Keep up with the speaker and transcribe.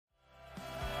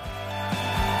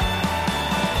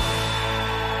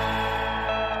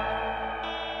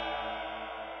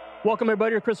Welcome,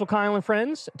 everybody, to Crystal Kyle and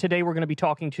Friends. Today, we're going to be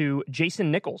talking to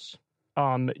Jason Nichols.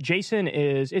 Jason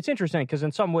it's interesting because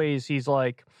in some ways, he's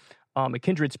like a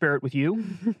kindred spirit with you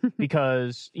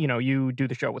because, you know, you do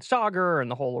the show with Sagar and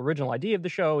the whole original idea of the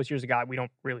show is here's a guy we don't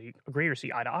really agree or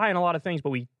see eye to eye on a lot of things, but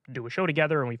we do a show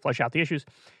together and we flesh out the issues.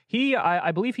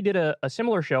 I believe he did a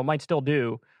similar show, might still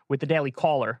do, with the Daily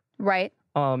Caller. Right.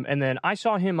 And then I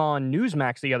saw him on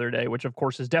Newsmax the other day, which of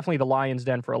course is definitely the lion's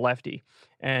den for a lefty.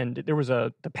 And there was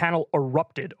the panel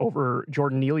erupted over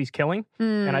Jordan Neely's killing.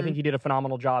 And I think he did a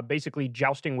phenomenal job basically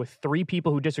jousting with three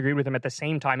people who disagreed with him at the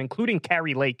same time, including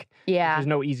Carrie Lake. Yeah. Which is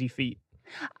no easy feat.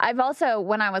 I've also,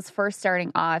 when I was first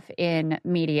starting off in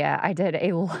media, I did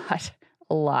a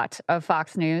lot of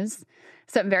Fox News.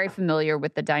 So I'm very familiar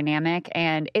with the dynamic.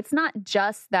 And it's not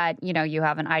just that, you know, you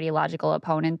have an ideological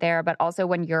opponent there, but also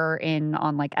when you're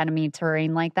on like enemy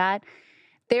terrain like that,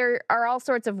 there are all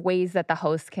sorts of ways that the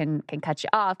host can cut you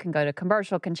off, can go to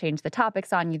commercial, can change the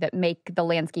topics on you that make the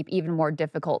landscape even more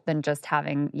difficult than just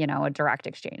having, you know, a direct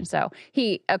exchange. So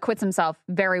he acquits himself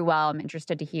very well. I'm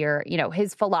interested to hear, you know,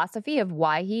 his philosophy of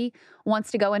why he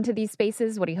wants to go into these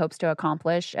spaces, what he hopes to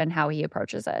accomplish, and how he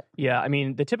approaches it. Yeah, I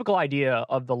mean, the typical idea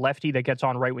of the lefty that gets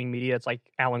on right-wing media, it's like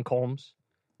Alan Colmes.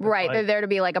 Right, like, they're there to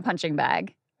be like a punching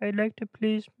bag. I'd like to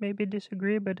please maybe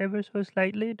disagree, but ever so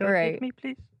slightly. Don't hit me,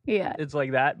 please. Yeah. It's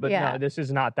like that, but no, this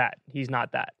is not that. He's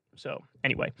not that. So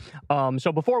anyway,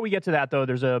 so before we get to that, though,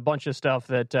 there's a bunch of stuff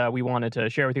that we wanted to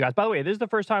share with you guys. By the way, this is the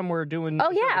first time we're doing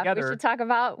together. We should talk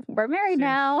about we're married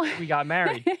now. We got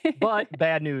married. But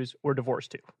bad news, we're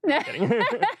divorced, too. I'm kidding.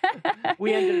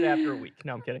 We ended it after a week.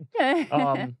 No, I'm kidding.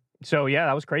 So, yeah,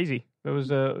 that was crazy. It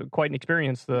was quite an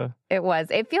experience. It was.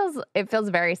 It feels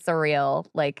very surreal.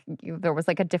 Like there was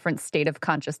like a different state of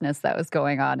consciousness that was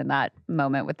going on in that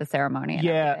moment with the ceremony. And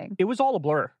everything. It was all a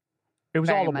blur. It was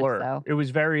very all a blur. So. It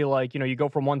was very like, you know, you go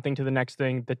from one thing to the next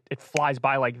thing. That it flies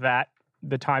by like that.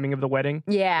 The timing of the wedding.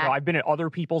 Yeah. You know, I've been at other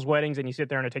people's weddings and you sit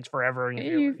there and it takes forever. And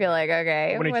you feel like,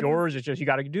 okay. When it's yours, it's just you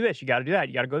got to do this, you got to do that,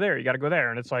 you got to go there, you got to go there.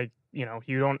 And it's like, you know,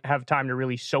 you don't have time to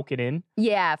really soak it in.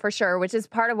 Yeah, for sure, which is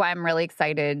part of why I'm really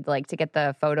excited, like, to get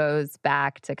the photos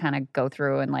back to kind of go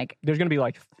through and, like... There's going to be,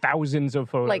 like, thousands of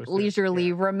photos. Like,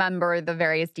 leisurely remember the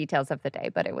various details of the day,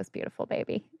 but it was beautiful,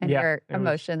 baby. And your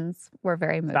emotions were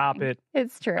very moving. Stop it.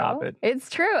 It's true. Stop it. It's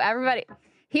true. Everybody...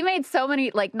 He made so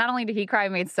many, like, not only did he cry, he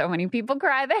made so many people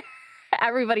cry there.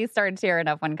 Everybody started tearing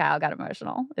up when Kyle got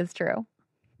emotional. It's true.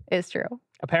 It's true.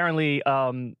 Apparently,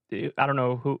 I don't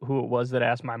know who it was that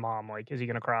asked my mom, like, is he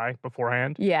going to cry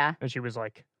beforehand? Yeah. And she was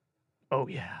like, oh,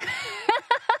 yeah.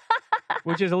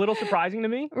 Which is a little surprising to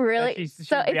me. Really?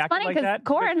 So it's funny because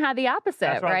Corin had the opposite,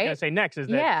 that's what right? I was going to say next is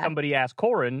that somebody asked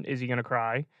Corin, is he going to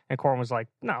cry? And Corin was like,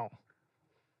 no.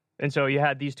 And so you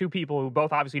had these two people who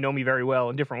both obviously know me very well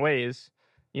in different ways,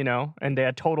 you know, and they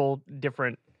had total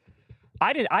different...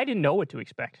 I didn't know what to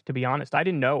expect, to be honest. I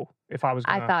didn't know if I was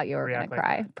going to I thought you were going to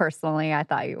cry. Personally, I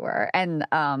thought you were. And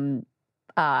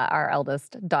our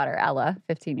eldest daughter, Ella,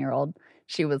 15-year-old,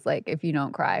 she was like, if you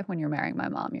don't cry when you're marrying my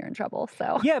mom, you're in trouble.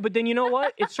 So yeah, but then you know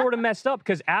what? It's sort of messed up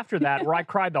because after that, where I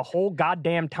cried the whole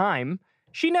goddamn time,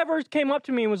 she never came up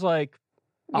to me and was like,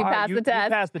 you passed the test. You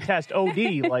passed the test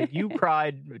OD. Like, you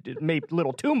cried maybe a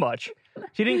little too much.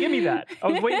 She didn't give me that. I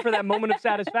was waiting for that moment of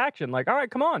satisfaction. Like, all right,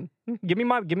 come on. Give me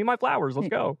my flowers. Let's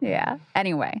go. Yeah.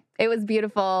 Anyway, it was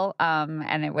beautiful.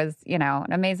 And it was, you know,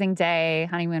 an amazing day.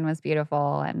 Honeymoon was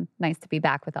beautiful and nice to be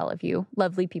back with all of you.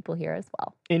 Lovely people here as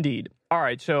well. Indeed. All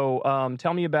right. So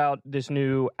tell me about this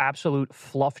new absolute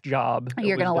fluff job.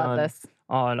 You're going to love this.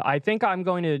 I think I'm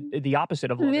going to the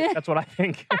opposite of love it. That's what I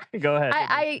think. Go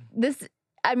ahead.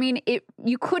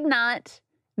 You could not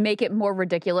make it more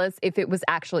ridiculous if it was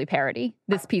actually parody,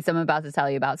 this piece I'm about to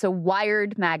tell you about. So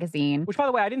Wired magazine. Which, by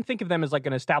the way, I didn't think of them as like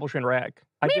an establishment rag.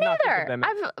 Me neither.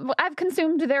 I've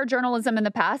consumed their journalism in the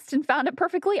past and found it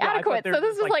perfectly adequate. So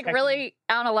this was like really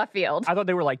out of left field. I thought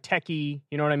they were like techie,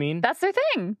 you know what I mean? That's their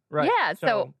thing. Right. Yeah,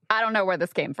 so I don't know where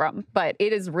this came from, but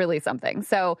it is really something.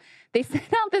 So they sent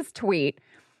out this tweet.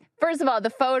 First of all, the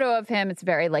photo of him, it's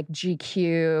very like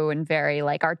GQ and very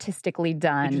like artistically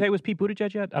done. Did you say it was Pete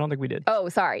Buttigieg yet? I don't think we did. Oh,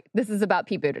 sorry. This is about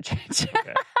Pete Buttigieg.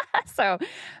 Okay. So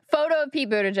photo of Pete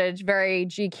Buttigieg, very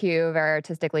GQ, very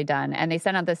artistically done. And they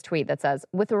sent out this tweet that says,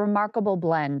 with a remarkable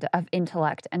blend of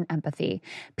intellect and empathy,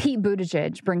 Pete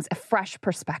Buttigieg brings a fresh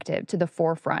perspective to the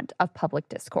forefront of public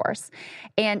discourse.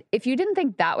 And if you didn't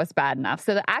think that was bad enough,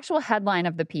 so the actual headline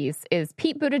of the piece is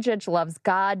Pete Buttigieg loves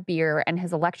God, beer, and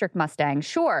his electric Mustang.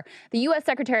 Sure, the U.S.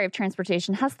 Secretary of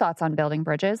Transportation has thoughts on building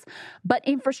bridges, but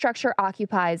infrastructure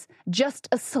occupies just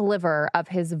a sliver of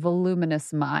his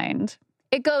voluminous mind.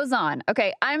 It goes on.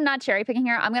 Okay, I'm not cherry picking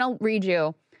here. I'm going to read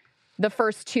you the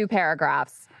first two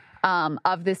paragraphs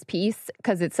of this piece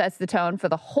because it sets the tone for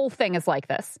the whole thing is like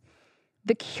this.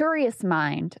 The curious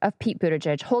mind of Pete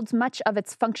Buttigieg holds much of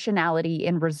its functionality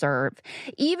in reserve,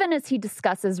 even as he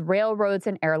discusses railroads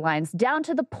and airlines down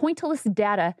to the pointless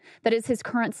data that is his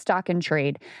current stock in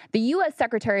trade. The U.S.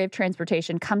 Secretary of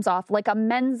Transportation comes off like a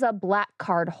Mensa black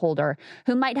card holder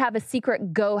who might have a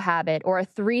secret go habit or a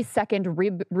 3-second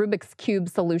Rubik's Cube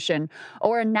solution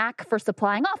or a knack for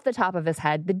supplying off the top of his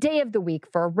head the day of the week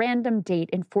for a random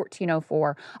date in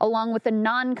 1404, along with a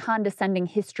non-condescending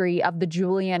history of the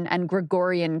Julian and Gregorian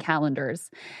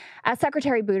calendars. As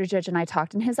Secretary Buttigieg and I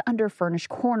talked in his underfurnished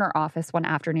corner office one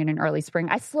afternoon in early spring,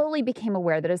 I slowly became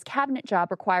aware that his cabinet job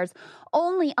requires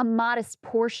only a modest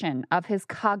portion of his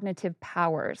cognitive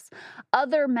powers.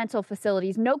 Other mental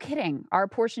facilities, no kidding, are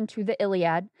apportioned to the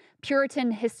Iliad,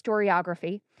 Puritan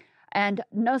historiography, and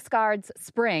Nosgard's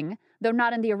Spring, though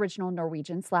not in the original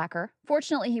Norwegian slacker.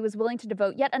 Fortunately, he was willing to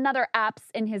devote yet another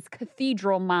apse in his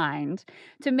cathedral mind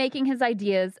to making his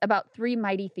ideas about three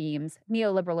mighty themes,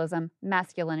 neoliberalism,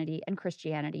 masculinity, and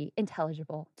Christianity,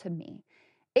 intelligible to me.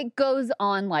 It goes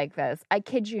on like this. I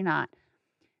kid you not.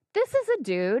 This is a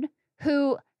dude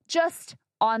who just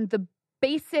on the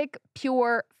basic,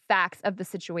 pure facts of the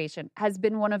situation has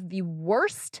been one of the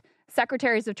worst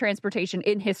secretaries of transportation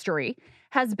in history,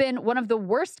 has been one of the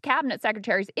worst cabinet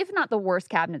secretaries, if not the worst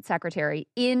cabinet secretary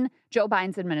in Joe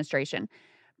Biden's administration.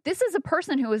 This is a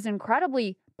person who is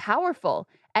incredibly powerful,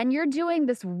 and you're doing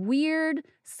this weird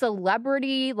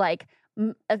celebrity, like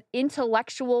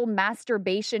intellectual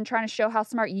masturbation, trying to show how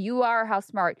smart you are, how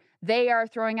smart they are,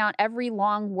 throwing out every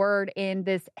long word in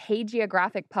this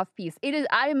hagiographic puff piece.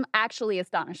 I'm actually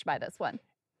astonished by this one.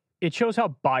 It shows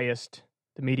how biased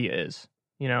the media is.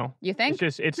 You know, you think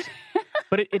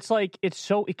but it's like, it's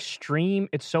so extreme.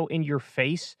 It's so in your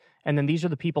face. And then these are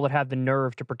the people that have the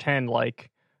nerve to pretend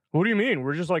like, what do you mean?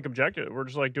 We're just like objective. We're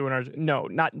just like doing our, no,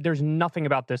 not, there's nothing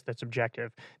about this that's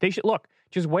objective. They should look,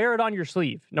 just wear it on your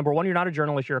sleeve. Number one, you're not a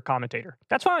journalist, you're a commentator.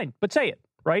 That's fine, but say it,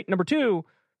 right? Number two,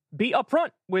 be upfront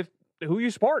with who you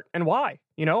support and why.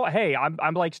 You know, hey,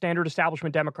 I'm like standard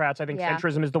establishment Democrats. I think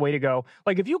centrism is the way to go.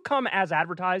 Like, if you come as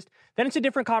advertised, then it's a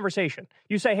different conversation.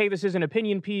 You say, hey, this is an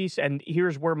opinion piece, and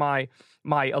here's where my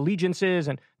allegiance is,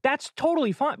 and that's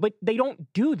totally fine. But they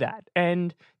don't do that.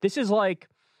 And this is like,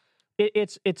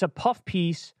 it's a puff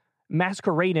piece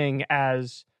masquerading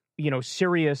as, you know,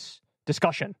 serious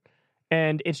discussion.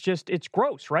 And it's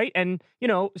gross, right? And, you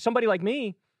know, somebody like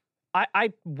me,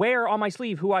 I wear on my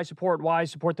sleeve who I support, why I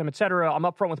support them, et cetera. I'm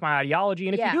upfront with my ideology.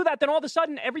 And if you do that, then all of a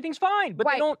sudden everything's fine. But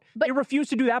they refuse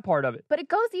to do that part of it. But it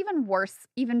goes even worse,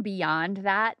 even beyond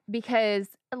that, because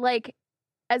like,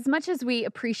 as much as we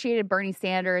appreciated Bernie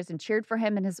Sanders and cheered for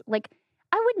him and his, like,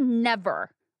 I would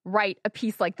never write a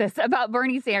piece like this about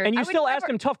Bernie Sanders. And you still asked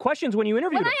him tough questions when you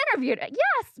interviewed him. When I interviewed him,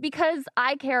 yes, because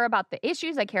I care about the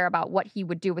issues. I care about what he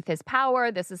would do with his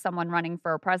power. This is someone running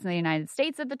for president of the United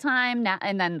States at the time. Now,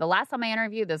 and then the last time I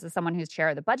interviewed, this is someone who's chair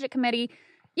of the budget committee.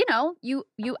 You know, you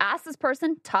ask this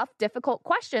person tough, difficult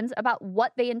questions about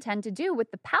what they intend to do with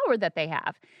the power that they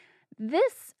have.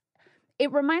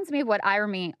 It reminds me of what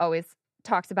Irami always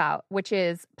talks about, which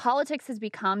is politics has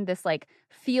become this like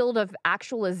field of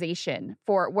actualization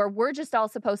for where we're just all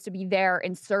supposed to be there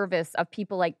in service of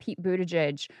people like Pete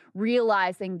Buttigieg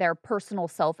realizing their personal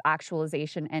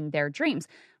self-actualization and their dreams.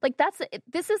 Like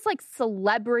this is like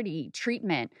celebrity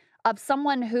treatment of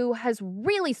someone who has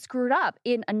really screwed up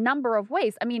in a number of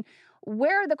ways. I mean,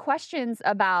 where are the questions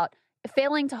about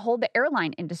failing to hold the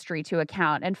airline industry to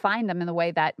account and find them in the way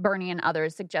that Bernie and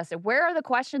others suggested? Where are the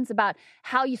questions about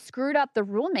how you screwed up the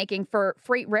rulemaking for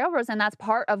freight railroads? And that's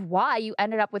part of why you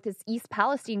ended up with this East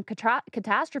Palestine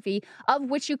catastrophe, of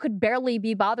which you could barely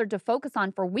be bothered to focus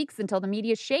on for weeks until the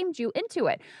media shamed you into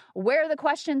it. Where are the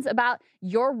questions about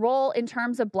your role in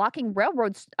terms of blocking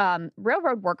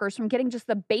railroad workers from getting just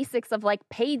the basics of like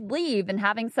paid leave and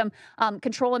having some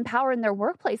control and power in their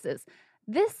workplaces?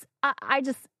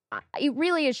 It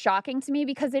really is shocking to me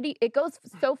because it goes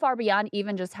so far beyond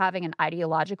even just having an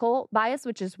ideological bias,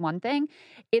 which is one thing.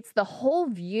 It's the whole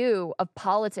view of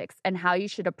politics and how you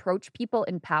should approach people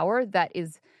in power that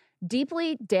is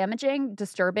deeply damaging,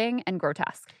 disturbing, and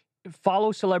grotesque.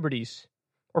 Follow celebrities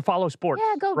or follow sports.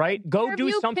 Yeah, go do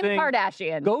something. Kim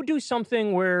Kardashian. Go do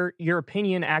something where your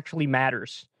opinion actually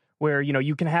matters. Where, you know,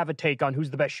 you can have a take on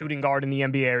who's the best shooting guard in the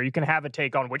NBA, or you can have a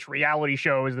take on which reality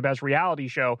show is the best reality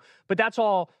show. But that's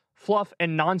all fluff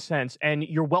and nonsense, and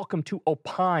you're welcome to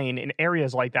opine in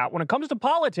areas like that. When it comes to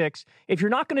politics, if you're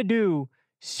not going to do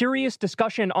serious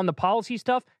discussion on the policy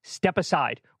stuff, step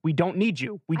aside. We don't need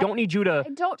you. We don't need you to... I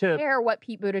don't care what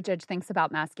Pete Buttigieg thinks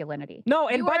about masculinity. No,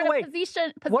 and by the way,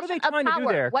 position what are they trying to do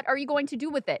there? What are you going to do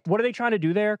with it? What are they trying to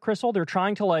do there, Crystal? They're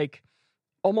trying to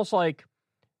almost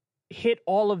hit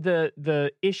all of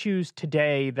the issues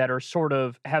today that are sort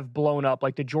of have blown up,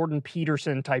 like the Jordan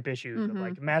Peterson type issues of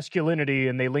like masculinity,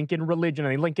 and they link in religion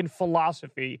and they link in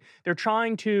philosophy. They're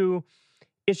trying to,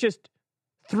 it's just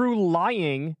through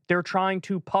lying, they're trying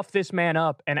to puff this man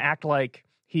up and act like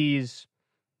he's,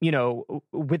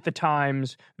 with the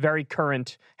times, very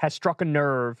current, has struck a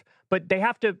nerve. But they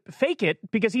have to fake it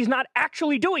because he's not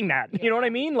actually doing that. Yeah. You know what I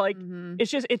mean?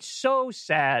 It's so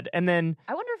sad. And then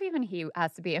I wonder if even he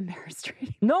has to be embarrassed.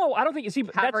 No, I don't think.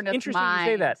 That's interesting you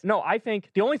say that. No, I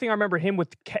think the only thing I remember him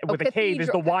with a cave is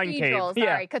the wine cave.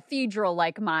 Sorry,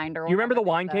 cathedral-like mind. Or you remember the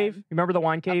wine cave? You remember the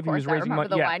wine cave? Of course, he was raising money.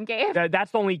 The wine cave.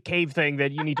 That's the only cave thing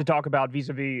that you need to talk about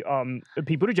vis-a-vis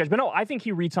Pete Buttigieg. But no, I think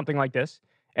he reads something like this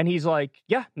and he's like,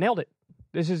 "Yeah, nailed it.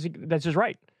 This is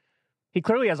right." He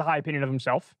clearly has a high opinion of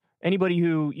himself. Anybody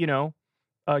who,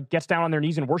 gets down on their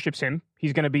knees and worships him,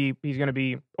 he's going to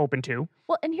be open to.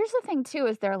 Well, and here's the thing, too,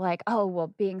 is they're like, oh,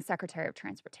 well, being Secretary of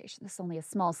Transportation, this is only a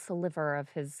small sliver of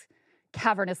his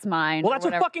cavernous mind. Well, that's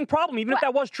a fucking problem, even if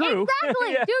that was true.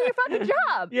 Exactly. Yeah. Do your fucking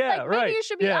job. Yeah, right.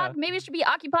 Maybe you should be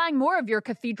occupying more of your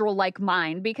cathedral-like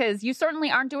mind because you certainly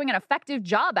aren't doing an effective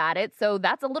job at it. So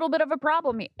that's a little bit of a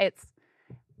problem. It's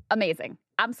amazing.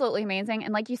 Absolutely amazing.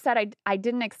 And like you said, I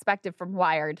didn't expect it from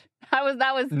Wired. That was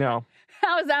out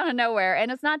of nowhere.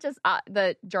 And it's not just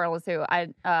the journalist who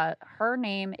her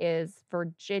name is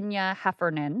Virginia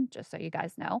Heffernan, just so you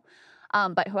guys know.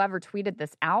 But whoever tweeted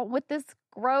this out with this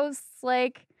gross,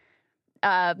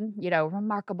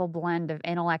 remarkable blend of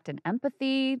intellect and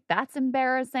empathy, that's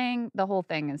embarrassing. The whole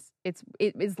thing it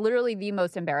is literally the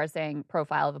most embarrassing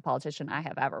profile of a politician I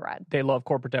have ever read. They love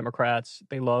corporate Democrats.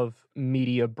 They love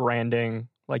media branding.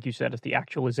 Like you said, it's the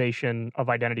actualization of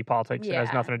identity politics. Yeah. It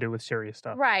has nothing to do with serious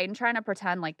stuff. Right. And trying to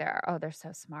pretend like they're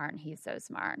so smart and he's so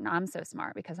smart and I'm so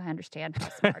smart because I understand how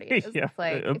smart he is. Yeah. It's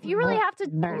like, if you really have to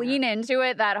lean into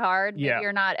it that hard, maybe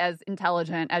you're not as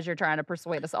intelligent as you're trying to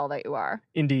persuade us all that you are.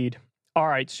 Indeed. All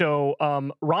right. So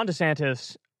Ron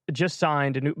DeSantis just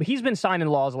signed he's been signing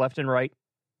laws left and right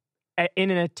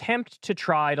in an attempt to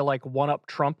try to one-up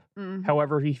Trump,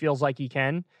 however he feels like he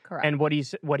can. Correct. And what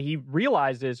he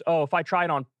realized is, if I try it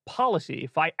on policy,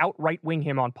 if I outright wing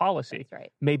him on policy, that's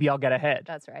right, maybe I'll get ahead.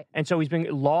 That's right. And so he's been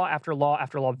law after law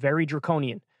after law, very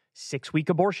draconian. 6-week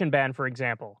abortion ban, for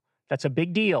example. That's a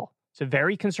big deal. It's a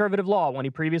very conservative law when he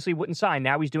previously wouldn't sign.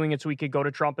 Now he's doing it so he could go to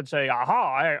Trump and say,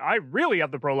 aha, I really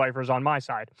have the pro-lifers on my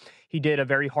side. He did a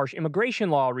very harsh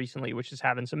immigration law recently, which is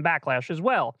having some backlash as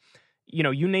well.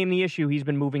 You name the issue, he's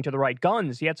been moving to the right.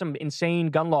 Guns. He had some insane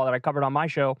gun law that I covered on my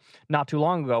show not too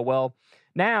long ago. Well,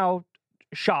 now,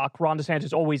 shock, Ron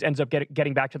DeSantis always ends up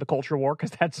getting back to the culture war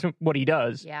because that's what he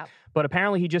does. Yeah. But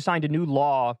apparently he just signed a new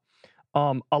law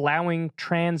allowing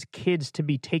trans kids to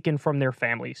be taken from their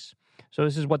families. So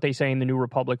this is what they say in the New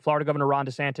Republic. Florida Governor Ron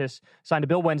DeSantis signed a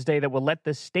bill Wednesday that will let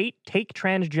the state take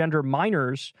transgender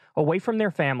minors away from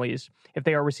their families if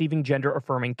they are receiving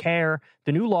gender-affirming care.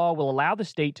 The new law will allow the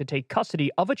state to take custody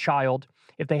of a child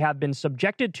if they have been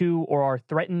subjected to or are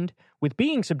threatened with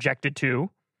being subjected to.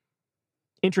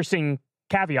 Interesting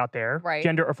caveat there. Right.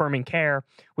 Gender-affirming care,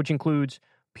 which includes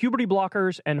puberty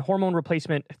blockers and hormone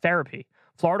replacement therapy.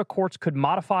 Florida courts could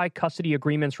modify custody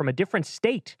agreements from a different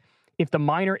state if the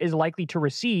minor is likely to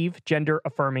receive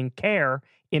gender-affirming care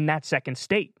in that second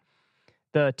state.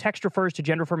 The text refers to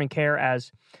gender-affirming care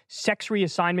as sex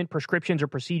reassignment prescriptions or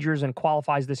procedures and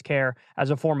qualifies this care as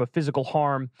a form of physical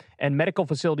harm, and medical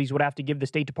facilities would have to give the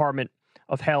State Department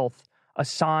of Health a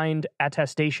signed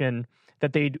attestation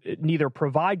that they neither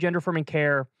provide gender-affirming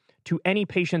care to any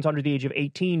patients under the age of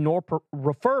 18 nor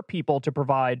refer people to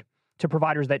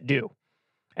providers that do.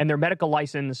 And their medical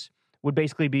license would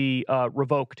basically be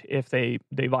revoked if they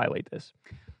violate this.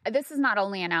 This is not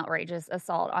only an outrageous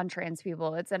assault on trans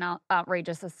people, it's an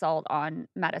outrageous assault on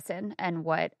medicine and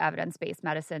what evidence-based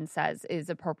medicine says is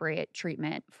appropriate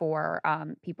treatment for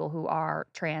people who are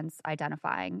trans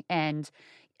identifying. And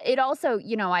it also,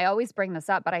 I always bring this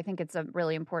up, but I think it's a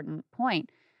really important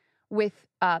point. With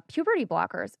puberty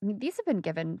blockers, I mean, these have been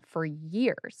given for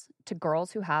years to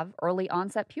girls who have early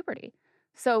onset puberty.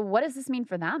 So what does this mean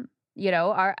for them?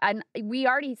 And we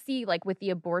already see, with the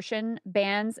abortion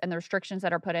bans and the restrictions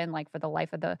that are put in, for the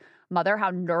life of the mother, how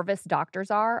nervous doctors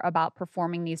are about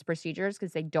performing these procedures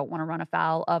because they don't want to run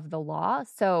afoul of the law.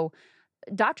 So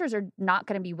doctors are not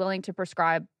going to be willing to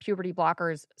prescribe puberty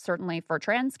blockers, certainly for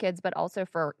trans kids, but also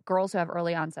for girls who have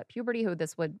early onset puberty, who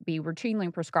this would be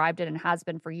routinely prescribed and has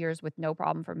been for years with no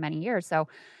problem for many years. So,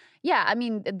 yeah, I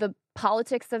mean, the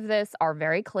politics of this are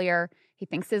very clear. He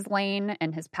thinks his lane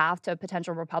and his path to a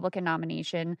potential Republican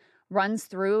nomination runs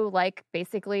through like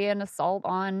basically an assault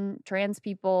on trans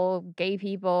people, gay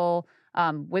people,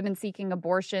 women seeking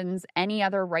abortions, any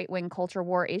other right-wing culture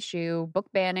war issue, book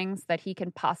bannings that he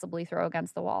can possibly throw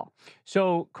against the wall.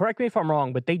 So correct me if I'm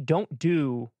wrong, but they don't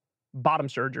do bottom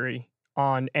surgery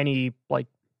on any like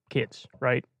kids,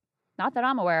 right? Not that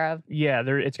I'm aware of. Yeah,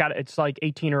 it's like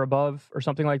 18 or above or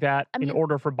something like that in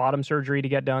order for bottom surgery to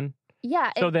get done.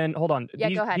 Yeah. So then, hold on. Yeah,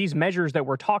 go ahead. These measures that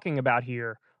we're talking about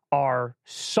here are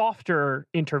softer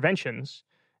interventions.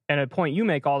 And a point you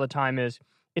make all the time is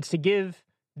it's to give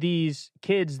these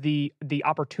kids the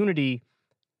opportunity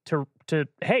to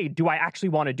hey, do I actually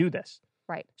want to do this?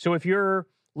 Right. So if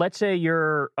let's say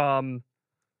you're born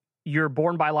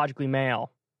biologically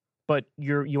male, but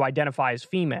you identify as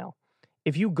female.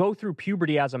 If you go through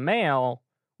puberty as a male,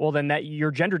 well, then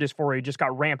your gender dysphoria just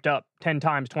got ramped up 10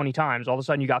 times, 20 times. All of a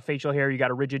sudden, you got facial hair, you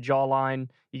got a rigid jawline,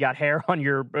 you got hair on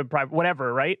your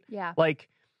whatever, right? Yeah. Like,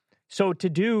 so to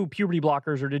do puberty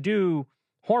blockers or to do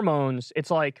hormones,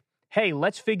 it's like, hey,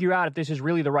 let's figure out if this is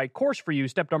really the right course for you.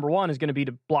 Step number one is going to be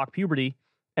to block puberty,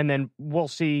 and then we'll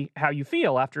see how you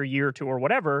feel after a year or two or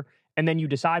whatever, and then you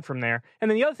decide from there.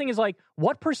 And then the other thing is like,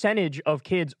 what percentage of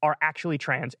kids are actually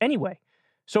trans anyway?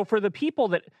 So for the people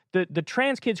that the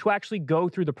trans kids who actually go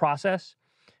through the process,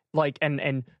 like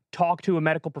and talk to a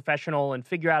medical professional and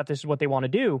figure out if this is what they want to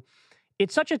do,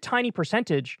 it's such a tiny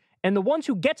percentage. And the ones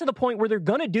who get to the point where they're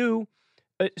going to do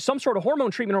some sort of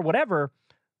hormone treatment or whatever,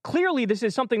 clearly this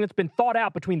is something that's been thought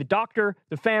out between the doctor,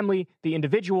 the family, the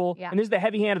individual, and this is the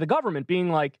heavy hand of the government being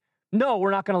like, no,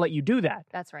 we're not going to let you do that.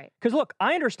 That's right. Because look,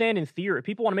 I understand in theory,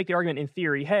 people want to make the argument in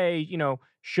theory, hey,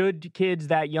 should kids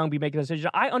that young be making a decision?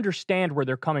 I understand where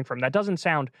they're coming from. That doesn't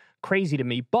sound crazy to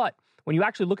me. But when you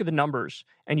actually look at the numbers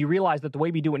and you realize that the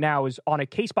way we do it now is on a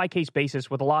case-by-case basis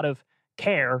with a lot of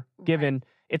care given,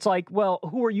 it's like, well,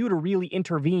 who are you to really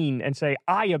intervene and say,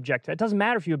 I object to that? It doesn't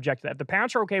matter if you object to that. If the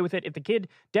parents are okay with it, if the kid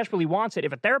desperately wants it,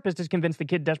 if a therapist is convinced the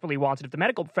kid desperately wants it, if the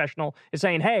medical professional is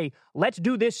saying, hey, let's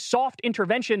do this soft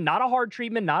intervention, not a hard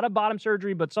treatment, not a bottom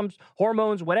surgery, but some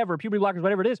hormones, whatever, puberty blockers,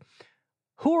 whatever it is,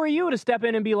 who are you to step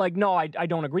in and be like, no, I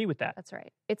don't agree with that? That's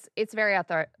right. It's very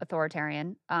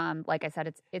authoritarian. Like I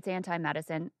said, it's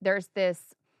anti-medicine. There's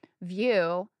this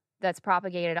view that's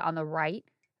propagated on the right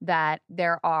that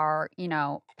there are,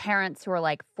 parents who are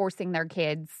like forcing their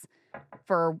kids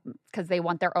because they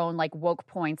want their own like woke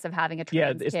points of having a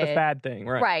trans kid. Yeah, it's the fad thing,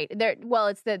 right? Right.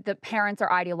 It's the parents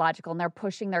are ideological and they're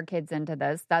pushing their kids into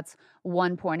this. That's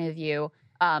one point of view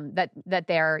that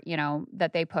they're,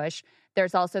 that they push.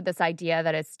 There's also this idea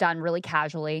that it's done really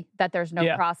casually, that there's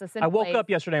no process in place. I woke up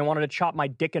yesterday and wanted to chop my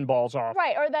dick and balls off.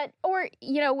 Right,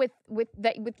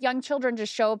 with young children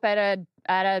just show up at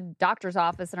a doctor's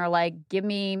office and are like, give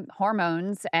me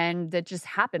hormones, and it just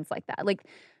happens like that. Like,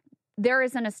 there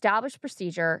is an established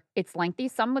procedure. It's lengthy.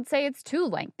 Some would say it's too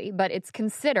lengthy, but it's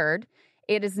considered.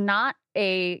 It is not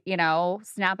a,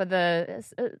 snap of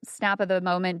the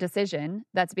moment decision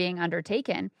that's being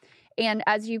undertaken. And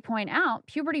as you point out,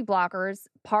 puberty blockers,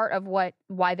 part of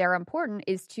why they're important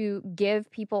is to give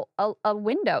people a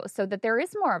window so that there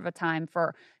is more of a time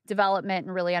for development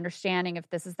and really understanding if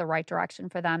this is the right direction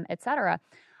for them, et cetera.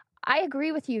 I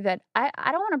agree with you that I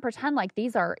don't want to pretend like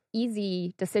these are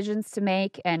easy decisions to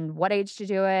make and what age to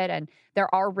do it. And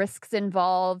there are risks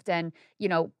involved. And,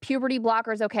 puberty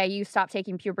blockers, okay, you stop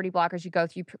taking puberty blockers, you go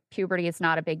through puberty, it's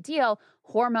not a big deal.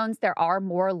 Hormones, there are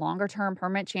more longer-term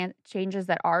permanent changes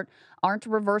that aren't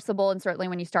reversible. And certainly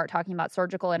when you start talking about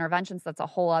surgical interventions, that's a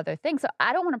whole other thing. So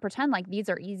I don't want to pretend like these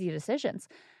are easy decisions.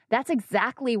 That's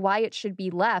exactly why it should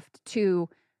be left to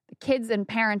kids and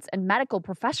parents and medical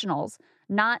professionals,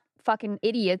 not fucking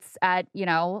idiots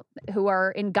who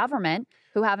are in government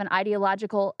who have an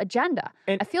ideological agenda.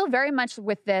 And I feel very much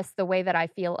with this the way that I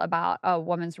feel about a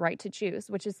woman's right to choose,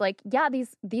 which is like, yeah,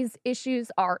 these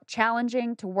issues are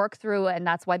challenging to work through, and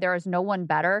that's why there is no one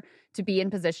better to be in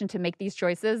position to make these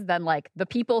choices than like the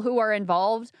people who are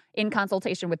involved in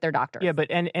consultation with their doctors. Yeah, but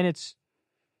and it's,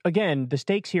 again, the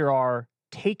stakes here are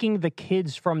taking the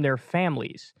kids from their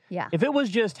families. Yeah. If it was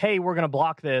just, hey, we're going to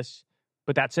block this,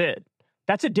 but that's it,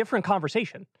 that's a different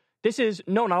conversation. This is,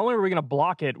 no, not only are we going to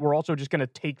block it, we're also just going to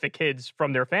take the kids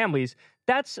from their families.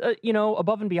 That's,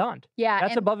 above and beyond. Yeah.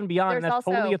 That's above and beyond, and that's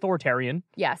totally authoritarian.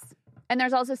 Yes. And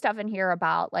there's also stuff in here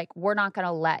about, like, we're not going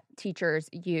to let teachers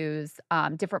use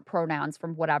different pronouns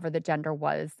from whatever the gender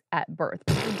was at birth.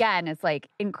 Which, again, it's, like,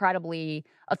 incredibly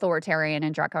authoritarian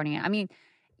and draconian. I mean,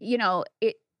 you know,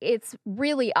 it's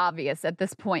really obvious at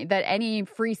this point that any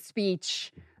free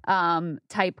speech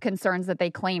type concerns that they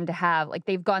claim to have, like,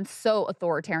 they've gone so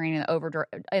authoritarian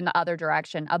in the other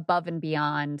direction, above and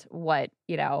beyond what,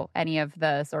 you know, any of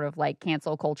the sort of like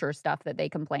cancel culture stuff that they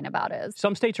complain about is.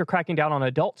 Some states are cracking down on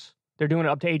adults. They're doing it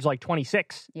up to age like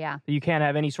 26. Yeah. You can't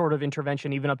have any sort of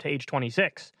intervention even up to age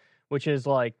 26, which is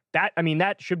like that. I mean,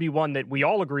 that should be one that we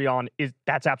all agree on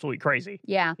that's absolutely crazy.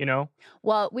 Yeah. You know?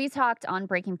 Well, we talked on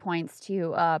Breaking Points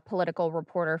to a political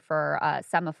reporter for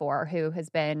Semaphore who has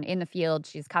been in the field.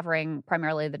 She's covering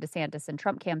primarily the DeSantis and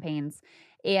Trump campaigns.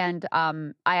 And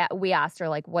we asked her,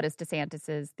 like, what is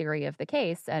DeSantis's theory of the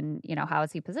case? And, you know, how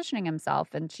is he positioning himself?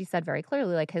 And she said very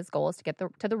clearly, like, his goal is to get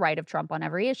to the right of Trump on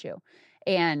every issue.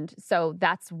 And so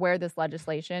that's where this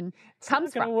legislation comes from.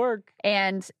 It's not going to work.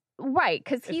 And right,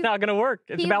 because it's not going to work.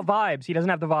 It's about vibes. He doesn't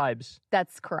have the vibes.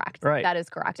 That's correct. Right. That is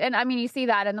correct. And I mean, you see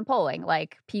that in the polling.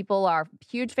 Like, people are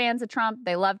huge fans of Trump.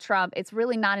 They love Trump. It's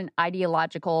really not an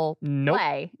ideological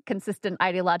play, consistent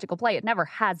ideological play. It never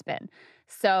has been.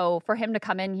 So for him to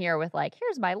come in here with, like,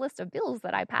 here's my list of bills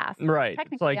that I passed. Right.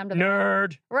 Technically, it's like,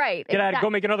 nerd. Right. Get out. Go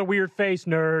make another weird face,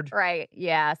 nerd. Right.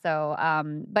 Yeah. So,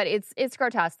 but it's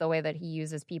grotesque the way that he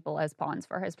uses people as pawns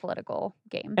for his political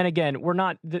game. And again,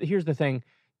 here's the thing.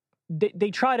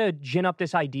 They try to gin up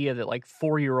this idea that, like,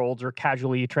 4-year-olds are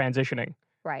casually transitioning.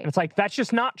 Right. And it's like, that's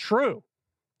just not true.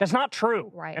 That's not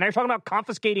true. Right. And you're talking about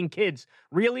confiscating kids.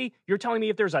 Really? You're telling me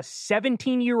if there's a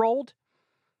 17-year-old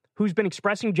who's been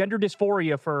expressing gender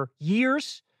dysphoria for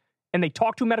years and they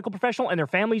talk to a medical professional and their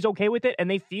family's okay with it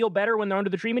and they feel better when they're under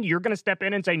the treatment, you're going to step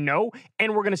in and say no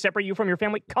and we're going to separate you from your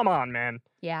family? Come on, man.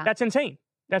 Yeah. That's insane.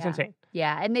 That's insane.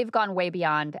 Yeah. And they've gone way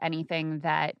beyond anything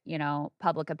that, you know,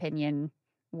 public opinion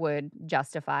would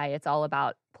justify. It's all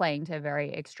about playing to a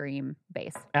very extreme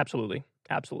base. Absolutely.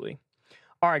 Absolutely.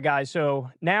 All right, guys.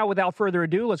 So now, without further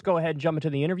ado, let's go ahead and jump into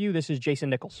the interview. This is Jason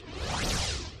Nichols.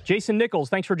 Jason Nichols,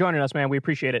 thanks for joining us, man. We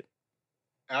appreciate it.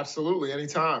 Absolutely.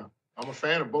 Anytime. I'm a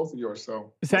fan of both of yours.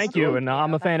 So thank you. And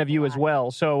I'm a fan of you as well.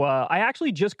 So I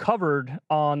actually just covered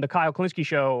on the Kyle Klinsky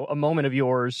show a moment of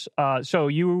yours. So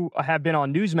you have been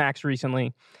on Newsmax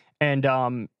recently. And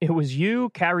it was you,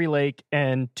 Carrie Lake,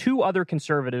 and 2 other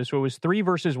conservatives. So it was 3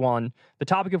 versus 1. The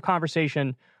topic of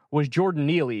conversation was Jordan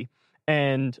Neely.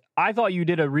 And I thought you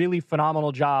did a really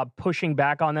phenomenal job pushing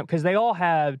back on them because they all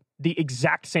have the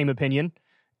exact same opinion.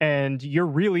 And you're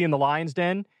really in the lion's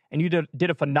den. And you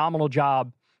did a phenomenal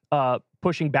job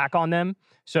pushing back on them.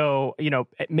 So, you know,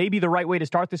 maybe the right way to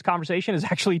start this conversation is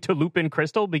actually to loop in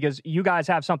Crystal because you guys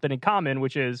have something in common,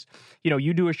 which is, you know,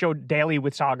 you do a show daily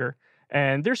with Sagar.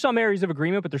 And there's some areas of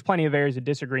agreement, but there's plenty of areas of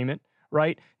disagreement,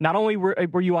 right? Not only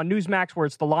were you on Newsmax, where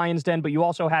it's the Lion's Den, but you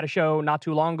also had a show not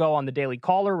too long ago on the Daily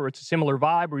Caller, where it's a similar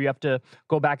vibe, where you have to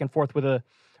go back and forth with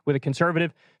a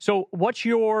conservative. So what's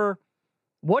your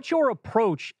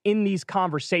approach in these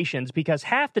conversations? Because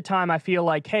half the time I feel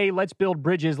like, hey, let's build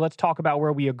bridges, let's talk about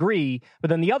where we agree. But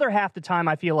then the other half the time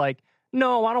I feel like,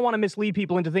 no, I don't want to mislead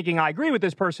people into thinking I agree with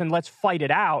this person. Let's fight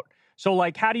it out. So,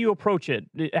 like, how do you approach it?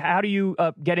 How do you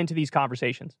get into these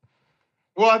conversations?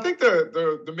 Well, I think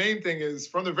the main thing is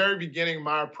from the very beginning,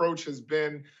 my approach has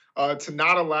been to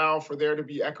not allow for there to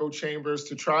be echo chambers,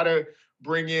 to try to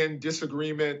bring in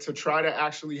disagreement, to try to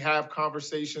actually have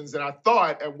conversations. And I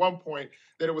thought at one point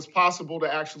that it was possible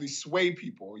to actually sway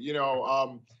people. You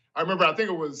know, I remember, I think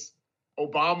it was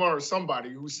Obama or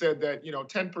somebody who said that, you know,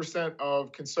 10%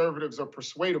 of conservatives are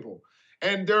persuadable.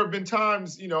 And there have been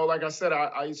times, you know, like I said,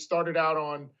 I started out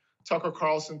on Tucker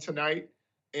Carlson Tonight,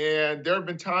 and there have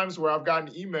been times where I've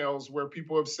gotten emails where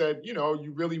people have said, you know,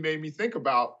 you really made me think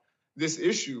about this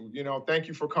issue. You know, thank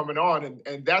you for coming on.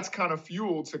 And that's kind of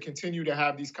fuel to continue to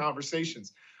have these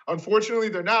conversations. Unfortunately,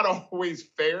 they're not always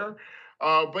fair,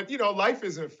 but, you know, life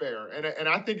isn't fair. And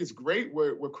I think it's great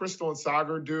what Crystal and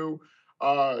Sagar do,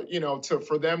 you know,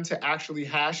 for them to actually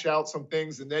hash out some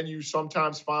things. And then you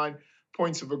sometimes find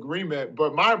points of agreement.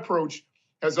 But my approach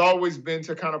has always been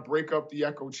to kind of break up the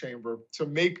echo chamber, to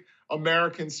make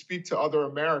Americans speak to other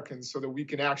Americans so that we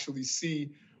can actually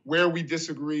see where we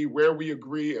disagree, where we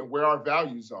agree, and where our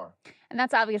values are. And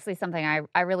that's obviously something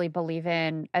I really believe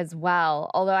in as well.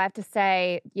 Although I have to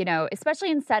say, you know,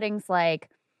 especially in settings like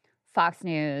Fox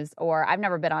News, or I've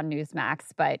never been on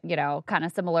Newsmax, but, you know, kind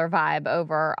of similar vibe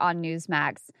over on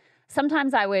Newsmax.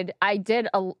 sometimes I've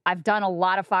done a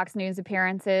lot of Fox News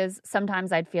appearances.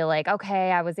 Sometimes I'd feel like,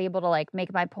 okay, I was able to like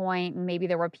make my point, and maybe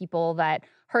there were people that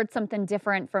heard something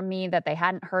different from me that they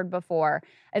hadn't heard before.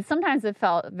 And sometimes it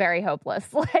felt very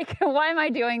hopeless. Like, why am I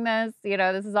doing this?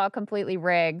 This is all completely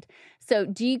rigged. So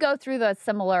do you go through the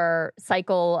similar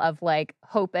cycle of like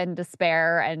hope and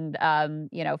despair and,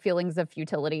 feelings of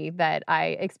futility that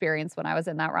I experienced when I was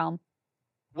in that realm?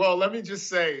 Well, let me just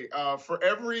say, for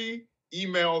every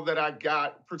email that I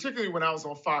got, particularly when I was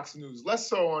on Fox News, less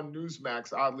so on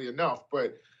Newsmax, oddly enough,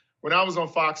 but when I was on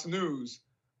Fox News,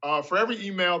 for every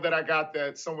email that I got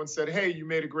that someone said, hey, you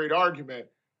made a great argument,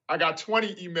 I got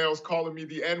 20 emails calling me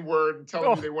the N-word and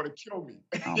telling me they want to kill me.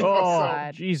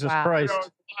 God. Jesus Christ.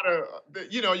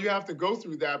 You have to go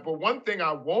through that. But one thing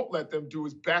I won't let them do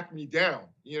is back me down.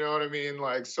 You know what I mean?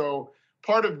 Like, so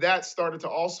part of that started to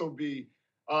also be,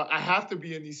 I have to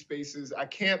be in these spaces. I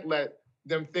can't let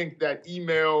them think that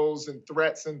emails and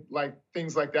threats and like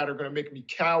things like that are going to make me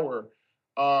cower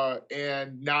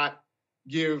and not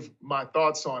give my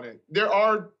thoughts on it. There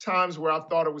are times where I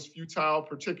thought it was futile,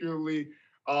 particularly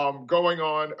going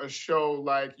on a show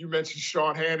like you mentioned,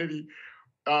 Sean Hannity.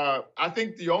 I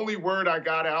think the only word I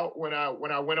got out when I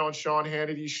went on Sean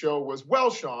Hannity's show was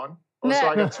 "Well, Sean," or so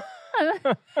I got.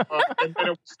 And then it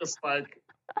was just like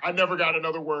I never got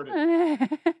another word in.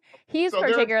 He's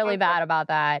particularly bad about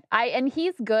that. And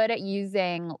he's good at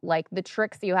using like the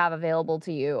tricks you have available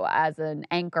to you as an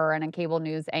anchor and a cable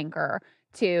news anchor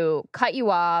to cut you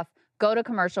off, go to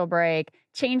commercial break,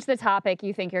 change the topic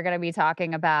you think you're going to be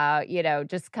talking about,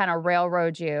 just kind of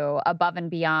railroad you above and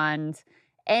beyond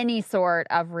any sort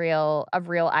of real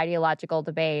ideological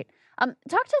debate. Talk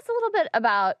to us a little bit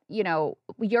about,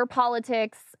 your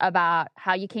politics, about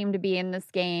how you came to be in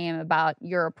this game, about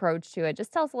your approach to it.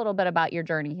 Just tell us a little bit about your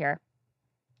journey here.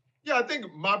 Yeah, I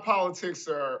think my politics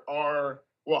are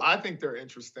well, I think they're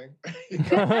interesting.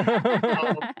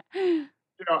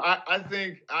 I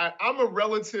think I'm a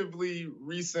relatively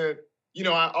recent,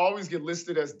 I always get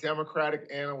listed as Democratic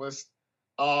analyst.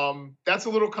 That's a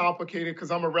little complicated because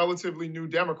I'm a relatively new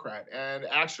Democrat. And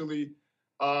actually,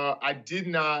 I did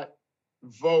not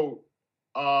vote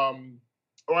or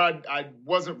I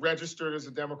wasn't registered as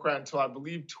a Democrat until I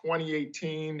believe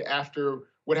 2018 after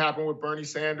what happened with Bernie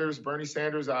Sanders.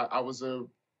 I was a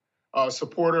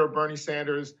supporter of Bernie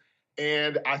Sanders.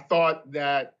 And I thought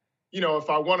that, if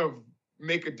I want to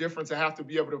make a difference, I have to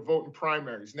be able to vote in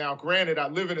primaries. Now, granted, I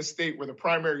live in a state where the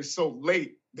primary is so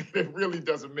late that it really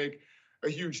doesn't make a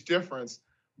huge difference.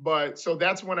 But so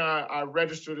that's when I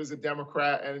registered as a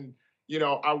Democrat. And,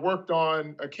 I worked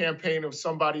on a campaign of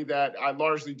somebody that I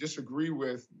largely disagree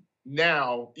with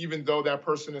now, even though that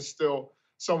person is still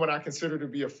someone I consider to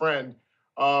be a friend.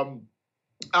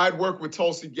 I'd worked with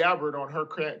Tulsi Gabbard on her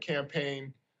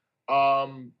campaign,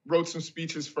 wrote some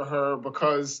speeches for her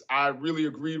because I really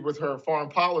agreed with her foreign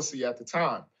policy at the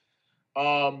time.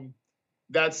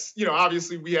 That's,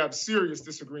 obviously we have serious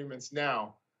disagreements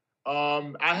now.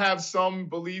 I have some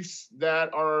beliefs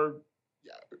that are,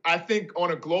 I think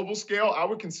on a global scale, I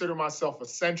would consider myself a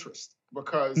centrist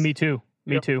because Me too.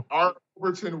 Our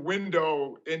Overton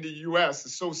window in the U.S.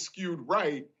 is so skewed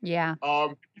right. Yeah.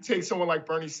 You take someone like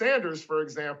Bernie Sanders, for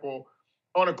example,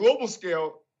 on a global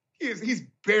scale, he's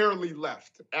barely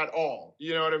left at all.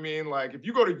 You know what I mean? Like if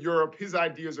you go to Europe, his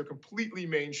ideas are completely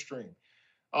mainstream.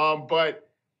 But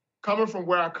coming from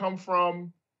where I come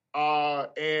from,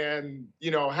 and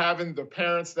having the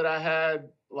parents that I had,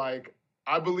 like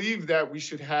I believe that we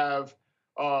should have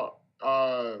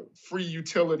free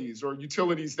utilities or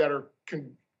utilities that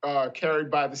are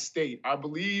carried by the state. I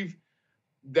believe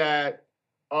that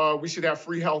we should have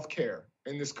free health care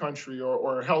in this country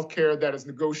or health care that is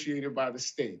negotiated by the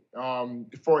state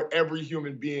for every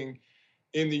human being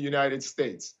in the United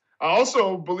States. I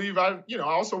also believe I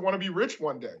also want to be rich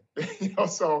one day. I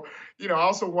also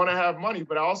want to have money,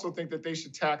 but I also think that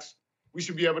we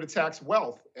should be able to tax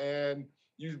wealth, and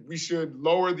we should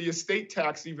lower the estate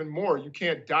tax even more. You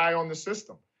can't die on the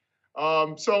system.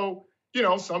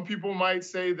 Some people might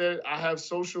say that I have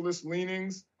socialist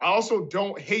leanings. I also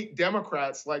don't hate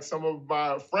Democrats like some of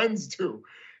my friends do.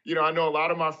 I know a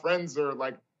lot of my friends are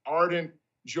like ardent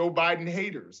Joe Biden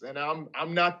haters, and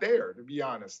I'm not there, to be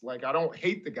honest. Like, I don't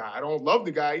hate the guy. I don't love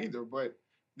the guy either, but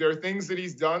there are things that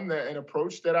he's done, an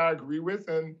approach that I agree with,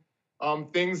 and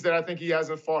things that I think he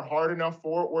hasn't fought hard enough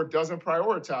for or doesn't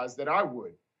prioritize that I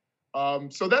would.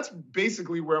 So that's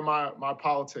basically where my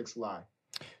politics lie.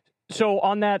 So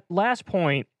on that last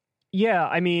point, yeah,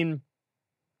 I mean,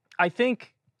 I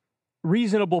think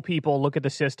reasonable people look at the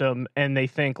system and they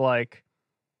think like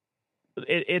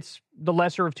it's the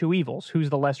lesser of two evils. Who's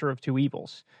the lesser of two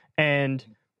evils? And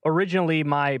originally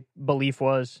my belief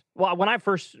was, well, when I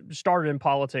first started in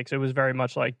politics, it was very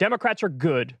much like Democrats are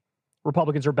good,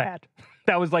 Republicans are bad.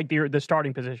 That was like the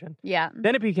starting position. Yeah.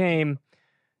 Then it became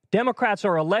Democrats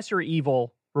are a lesser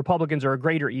evil, Republicans are a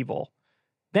greater evil.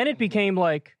 Then it became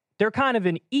like they're kind of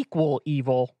an equal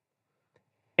evil.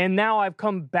 And now I've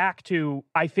come back to,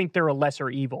 I think they're a lesser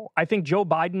evil. I think Joe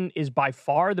Biden is by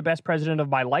far the best president of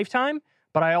my lifetime,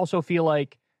 but I also feel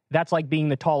like that's like being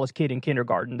the tallest kid in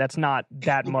kindergarten. That's not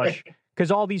that much.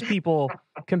 Because all these people,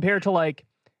 compared to like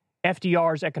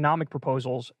FDR's economic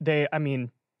proposals,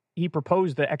 he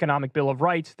proposed the Economic Bill of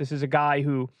Rights. This is a guy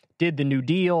who did the New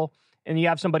Deal. And you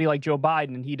have somebody like Joe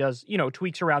Biden, and he does,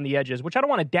 tweaks around the edges, which I don't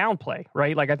want to downplay,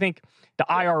 right? Like, I think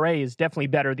the IRA is definitely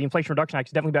better. The Inflation Reduction Act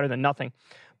is definitely better than nothing.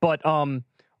 But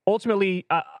ultimately,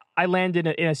 I landed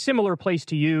in a similar place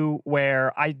to you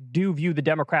where I do view the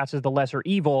Democrats as the lesser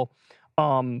evil.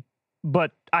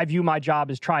 But I view my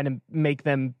job as trying to make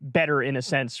them better in a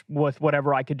sense with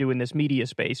whatever I could do in this media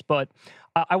space. But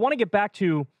I want to get back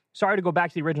to, sorry to go back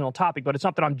to the original topic, but it's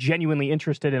something I'm genuinely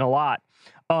interested in a lot.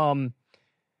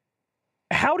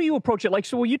 How do you approach it? Like,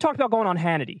 so you talked about going on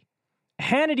Hannity.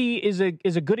 Hannity is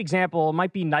a good example. It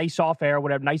might be nice off air,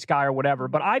 whatever, nice guy or whatever,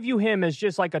 but I view him as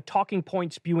just like a talking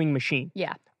point spewing machine.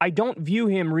 Yeah. I don't view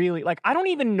him really, like, I don't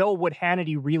even know what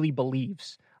Hannity really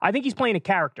believes. I think he's playing a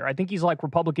character. I think he's like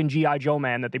Republican G.I. Joe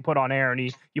man that they put on air, and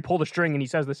you pull the string and he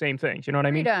says the same things. You know what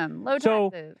I mean? Freedom, low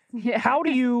so taxes. Yeah. how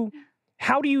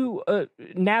do you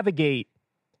navigate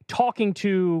talking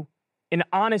to an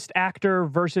honest actor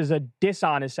versus a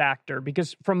dishonest actor?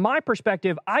 Because from my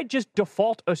perspective, I just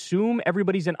default assume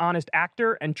everybody's an honest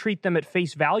actor and treat them at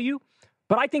face value.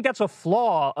 But I think that's a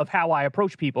flaw of how I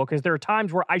approach people, because there are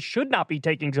times where I should not be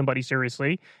taking somebody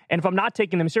seriously. And if I'm not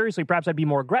taking them seriously, perhaps I'd be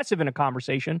more aggressive in a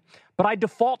conversation. But I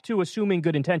default to assuming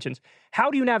good intentions. How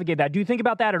do you navigate that? Do you think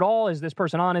about that at all? Is this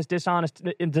person honest, dishonest?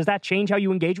 Does that change how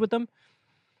you engage with them?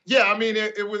 Yeah, I mean,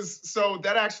 it was, so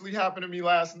that actually happened to me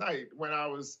last night when I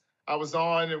was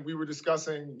on and we were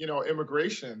discussing,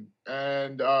 immigration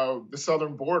and the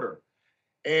southern border.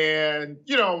 And,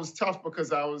 it was tough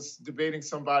because I was debating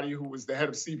somebody who was the head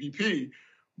of CBP,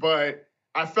 but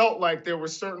I felt like there were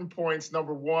certain points,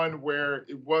 number one, where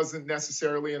it wasn't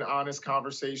necessarily an honest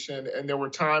conversation. And there were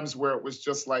times where it was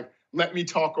just like, let me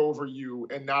talk over you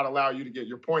and not allow you to get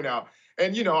your point out.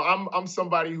 And, I'm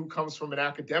somebody who comes from an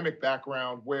academic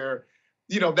background where,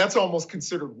 that's almost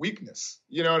considered weakness.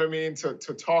 You know what I mean? To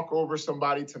talk over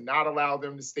somebody, to not allow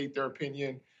them to state their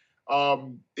opinion.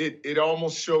 It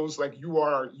almost shows like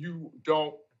you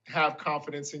don't have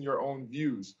confidence in your own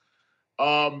views.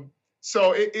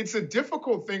 So it's a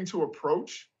difficult thing to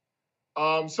approach.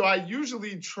 So I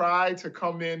usually try to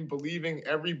come in believing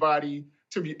everybody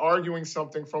to be arguing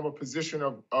something from a position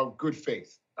of good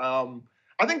faith.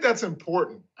 I think that's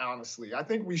important, honestly. I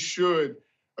think we should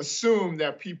assume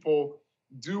that people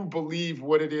do believe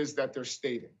what it is that they're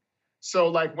stating. So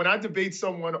like when I debate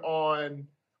someone on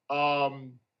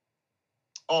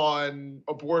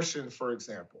abortion, for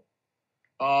example,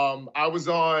 I was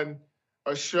on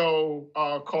a show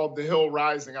called The Hill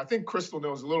Rising. I think Crystal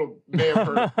knows may have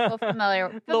heard of it. Well, familiar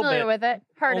with it.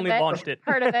 Only launched it.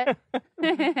 Heard of it.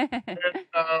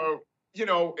 And,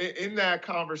 in that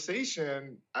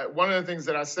conversation, one of the things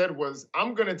that I said was,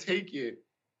 I'm going to take it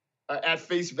at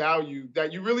face value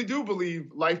that you really do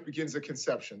believe life begins at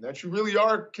conception, that you really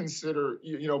are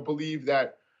believe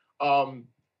that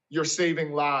you're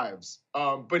saving lives.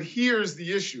 But here's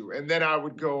the issue. And then I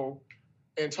would go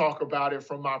and talk about it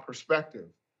from my perspective.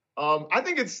 I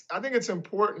think it's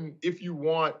important if you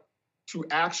want to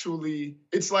actually,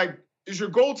 it's like, is your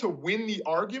goal to win the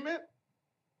argument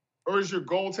or is your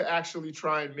goal to actually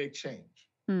try and make change?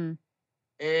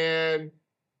 And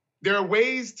there are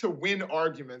ways to win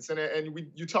arguments. And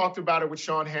you talked about it with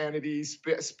Sean Hannity,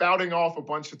 spouting off a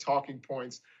bunch of talking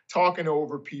points, talking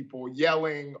over people,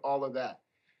 yelling, all of that.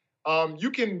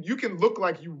 You can look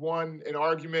like you won an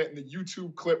argument, and the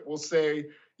YouTube clip will say,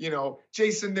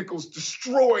 Jason Nichols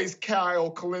destroys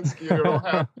Kyle Kalinske, and it'll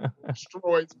have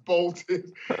destroys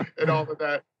bolted and all of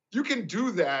that. You can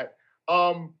do that,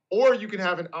 or you can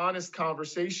have an honest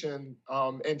conversation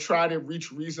and try to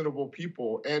reach reasonable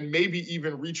people, and maybe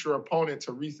even reach your opponent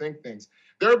to rethink things.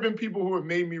 There have been people who have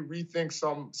made me rethink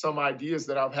some ideas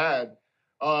that I've had,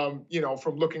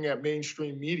 from looking at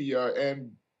mainstream media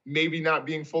and maybe not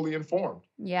being fully informed.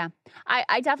 Yeah.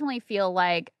 I definitely feel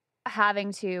like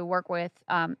having to work with,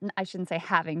 I shouldn't say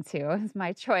having to, it's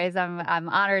my choice. I'm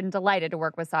honored and delighted to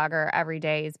work with Sagar every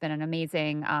day. He's been an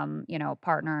amazing,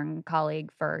 partner and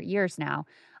colleague for years now.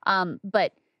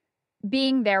 But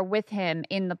being there with him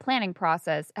in the planning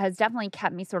process has definitely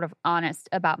kept me sort of honest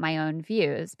about my own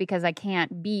views, because I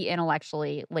can't be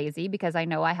intellectually lazy, because I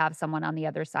know I have someone on the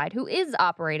other side who is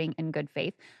operating in good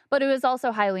faith, but who is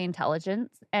also highly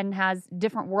intelligent and has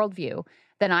different worldview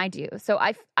than I do. So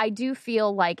I do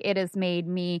feel like it has made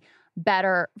me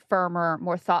better, firmer,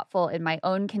 more thoughtful in my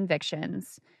own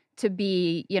convictions to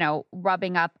be,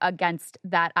 rubbing up against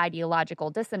that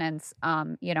ideological dissonance,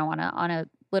 on a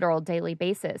literal daily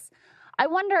basis. I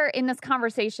wonder, in this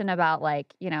conversation about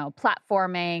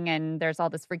platforming, and there's all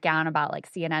this freak out about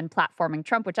CNN platforming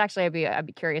Trump, which actually I'd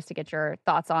be curious to get your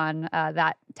thoughts on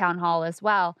that town hall as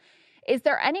well. Is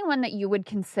there anyone that you would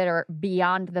consider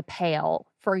beyond the pale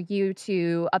for you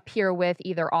to appear with,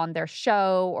 either on their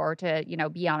show or to,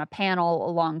 be on a panel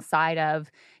alongside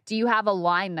of? Do you have a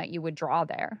line that you would draw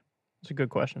there? It's a good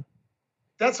question.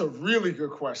 That's a really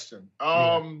good question.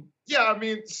 So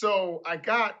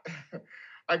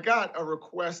I got a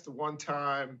request one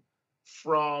time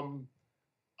from,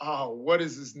 what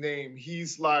is his name? He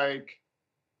was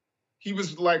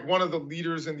like one of the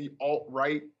leaders in the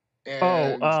alt-right.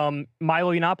 And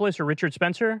Milo Yiannopoulos or Richard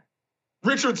Spencer?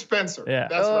 Richard Spencer. Yeah.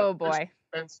 That's right. Boy.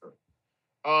 Richard Spencer.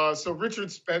 So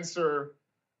Richard Spencer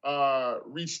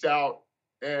reached out,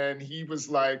 and he was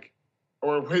like,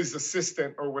 or his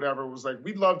assistant or whatever was like,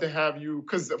 we'd love to have you,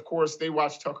 because of course they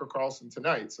watch Tucker Carlson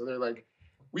Tonight. So they're like,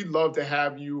 we'd love to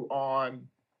have you on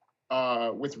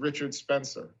with Richard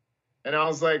Spencer. And I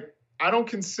was like, I don't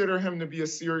consider him to be a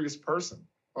serious person.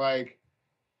 Like,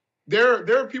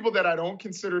 there are people that I don't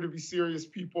consider to be serious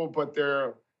people, but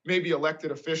they're maybe elected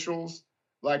officials.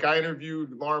 Like, I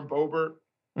interviewed Lauren Boebert.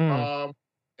 And,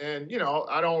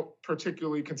 I don't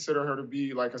particularly consider her to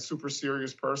be like a super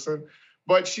serious person,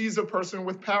 but she's a person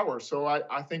with power. So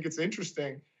I think it's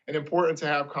interesting and important to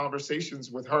have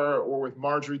conversations with her, or with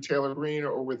Marjorie Taylor Greene,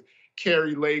 or with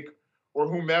Carrie Lake, or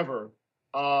whomever.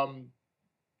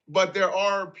 But there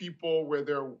are people where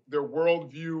their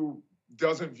worldview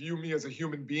doesn't view me as a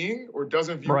human being, or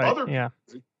doesn't view other people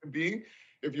as a human being.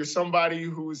 If you're somebody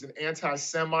who's an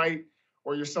anti-Semite,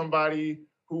 or you're somebody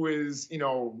who is,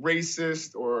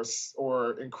 racist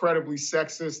or incredibly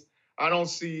sexist, I don't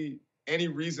see any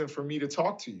reason for me to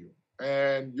talk to you.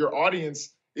 And your audience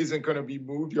isn't going to be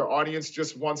moved. Your audience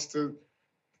just wants to,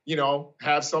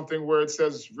 have something where it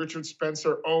says Richard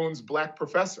Spencer owns Black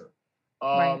Professor.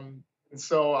 Right. And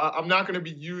so I'm not going to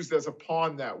be used as a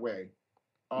pawn that way.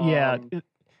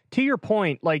 To your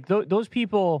point, like those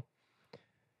people,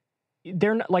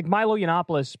 they're not, like Milo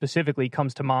Yiannopoulos specifically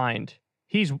comes to mind.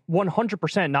 He's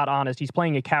 100% not honest. He's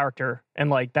playing a character, and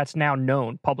like that's now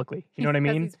known publicly. You know what I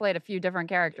mean? He's played a few different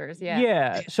characters. Yeah.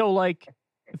 Yeah. So like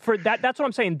for that's what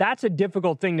I'm saying. That's a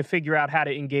difficult thing to figure out how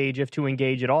to engage, if to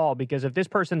engage at all, because if this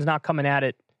person's not coming at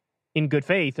it in good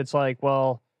faith, it's like,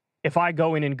 well, if I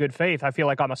go in good faith, I feel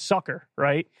like I'm a sucker,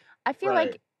 right? I feel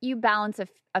like you balance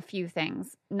a few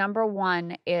things. Number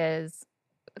one is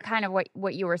kind of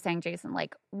what you were saying, Jason,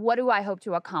 like, what do I hope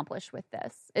to accomplish with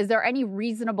this? Is there any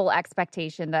reasonable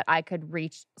expectation that I could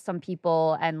reach some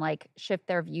people and like shift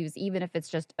their views, even if it's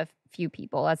just a few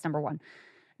people? That's number one.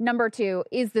 Number two,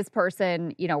 is this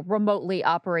person, remotely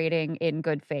operating in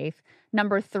good faith?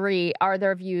 Number three, are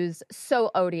their views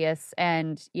so odious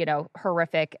and,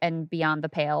 horrific and beyond the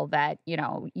pale that,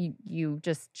 you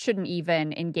just shouldn't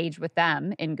even engage with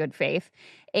them in good faith?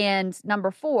 And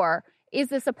number four, is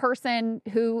this a person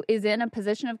who is in a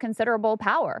position of considerable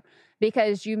power?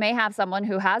 Because you may have someone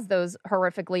who has those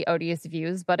horrifically odious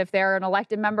views, but if they're an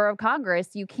elected member of Congress,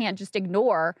 you can't just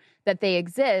ignore that they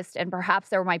exist, and perhaps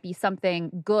there might be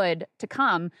something good to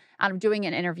come out of doing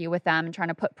an interview with them and trying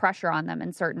to put pressure on them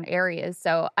in certain areas.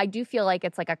 So I do feel like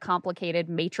it's like a complicated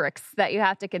matrix that you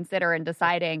have to consider in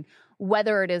deciding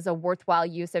whether it is a worthwhile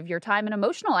use of your time and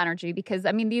emotional energy, because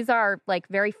I mean, these are like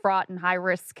very fraught and high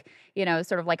risk,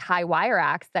 sort of like high wire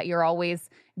acts that you're always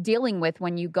dealing with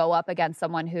when you go up against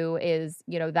someone who is,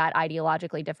 that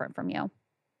ideologically different from you.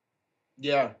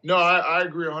 Yeah, no, I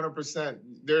agree 100%.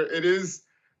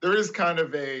 There is kind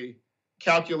of a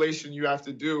calculation you have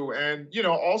to do. And,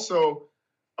 also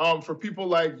for people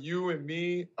like you and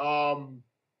me, or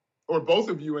both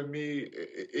of you and me,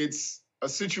 it's a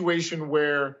situation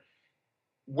where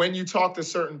when you talk to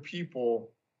certain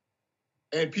people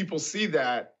and people see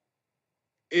that,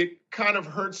 it kind of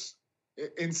hurts.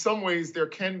 In some ways, there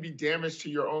can be damage to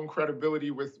your own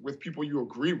credibility with people you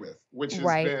agree with, which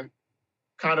has been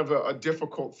kind of a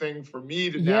difficult thing for me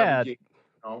to navigate.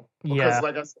 Because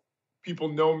like I said, people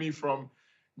know me from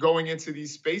going into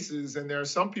these spaces, and there are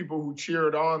some people who cheer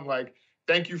it on, like,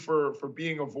 thank you for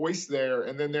being a voice there.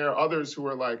 And then there are others who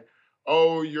are like,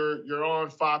 oh, you're on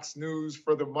Fox News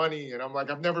for the money. And I'm like,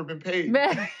 I've never been paid.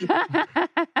 For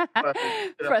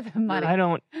the money. I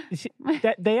don't.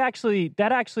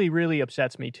 That actually really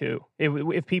upsets me too.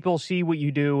 If people see what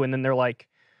you do and then they're like,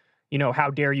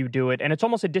 how dare you do it? And it's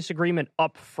almost a disagreement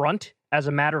up front as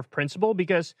a matter of principle.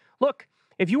 Because look,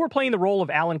 if you were playing the role of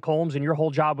Alan Colmes and your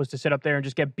whole job was to sit up there and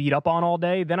just get beat up on all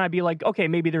day, then I'd be like, okay,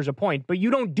 maybe there's a point. But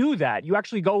you don't do that. You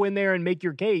actually go in there and make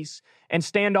your case and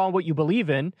stand on what you believe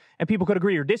in. And people could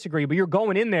agree or disagree, but you're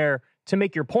going in there to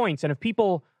make your points. And if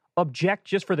people object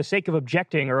just for the sake of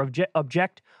objecting, or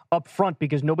object up front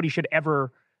because nobody should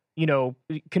ever,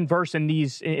 converse in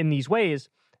these ways,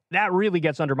 that really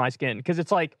gets under my skin. Because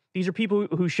it's like, these are people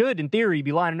who should, in theory,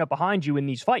 be lining up behind you in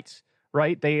these fights,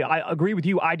 right? I agree with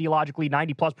you ideologically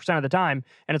 90+% of the time.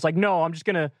 And it's like, no, I'm just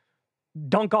going to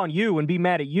dunk on you and be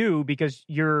mad at you because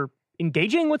you're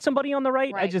engaging with somebody on the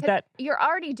right. You're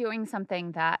already doing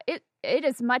something that it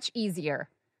is much easier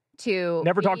to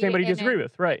never talk to anybody you disagree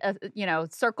with, right?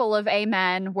 Circle of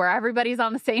amen where everybody's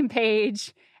on the same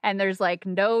page and there's like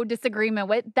no disagreement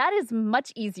with. That is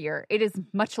much easier. It is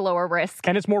much lower risk.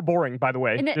 And it's more boring, by the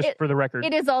way, for the record.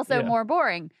 It is also more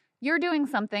boring. You're doing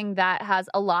something that has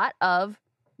a lot of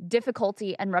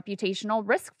difficulty and reputational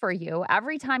risk for you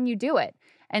every time you do it.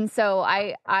 And so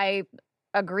I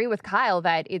agree with Kyle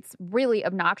that it's really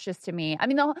obnoxious to me. I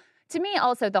mean, to me,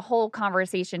 also, the whole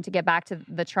conversation, to get back to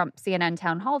the Trump CNN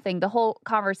town hall thing, the whole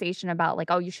conversation about like,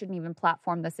 oh, you shouldn't even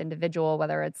platform this individual,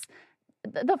 whether it's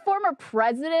the former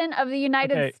president of the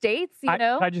United States, Can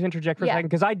I just interject for a second?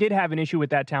 Because I did have an issue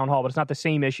with that town hall, but it's not the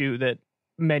same issue that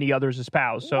many others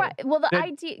espouse. So right. Well, the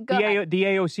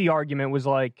AOC argument was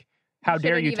like, how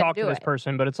dare you talk to this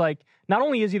person? But it's like, not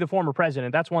only is he the former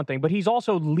president, that's one thing, but he's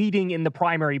also leading in the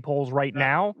primary polls right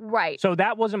now. Right. So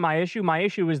that wasn't my issue. My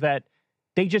issue is that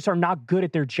they just are not good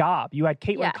at their job. You had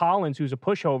Caitlin Collins, who's a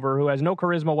pushover, who has no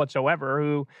charisma whatsoever,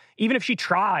 who, even if she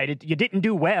tried, you didn't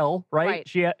do well, right?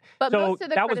 But most of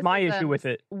the that was my issue with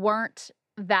it. Weren't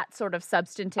that sort of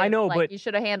substantive. I know, but you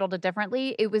should have handled it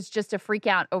differently. It was just a freak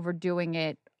out over doing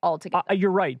it altogether. You're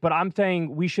right, but I'm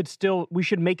saying we should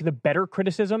make the better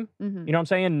criticism. Mm-hmm. You know what I'm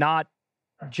saying? Not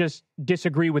just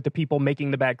disagree with the people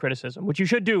making the bad criticism, which you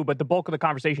should do, but the bulk of the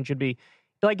conversation should be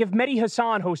like, if Mehdi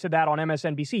Hassan hosted that on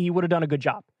MSNBC, he would have done a good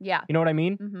job. Yeah. You know what I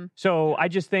mean? Mm-hmm. So I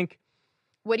just think.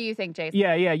 What do you think, Jason?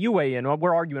 Yeah, you weigh in.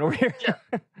 We're arguing over here.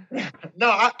 Yeah. No,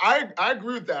 I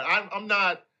agree with that. I'm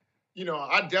not,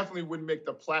 I definitely wouldn't make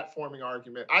the platforming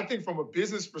argument. I think from a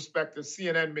business perspective,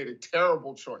 CNN made a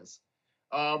terrible choice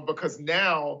because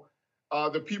now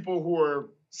the people who are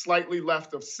slightly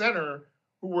left of center,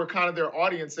 who were kind of their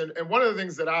audience. And one of the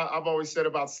things that I've always said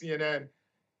about CNN,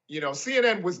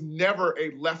 CNN was never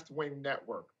a left-wing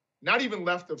network, not even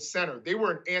left of center. They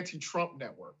were an anti-Trump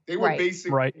network. They were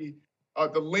basically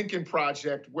the Lincoln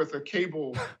Project with a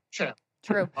cable channel.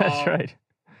 True. That's right.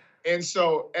 And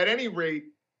so at any rate,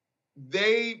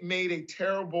 they made a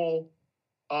terrible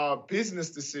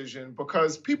business decision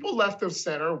because people left of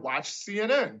center watched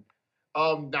CNN.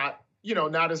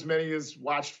 Not as many as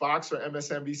watched Fox or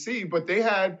MSNBC, but they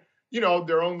had,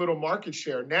 their own little market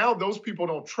share. Now those people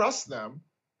don't trust them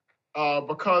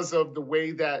because of the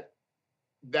way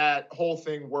that whole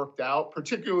thing worked out,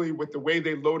 particularly with the way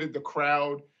they loaded the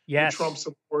crowd with Trump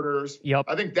supporters. Yep.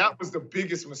 I think that was the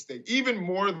biggest mistake, even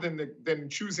more than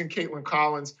choosing Caitlin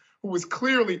Collins, who was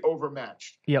clearly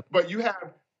overmatched. Yep. But you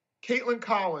have Caitlin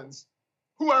Collins,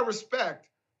 who I respect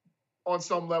on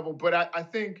some level, but I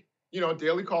think,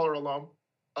 Daily Caller alum,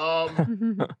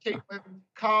 Caitlin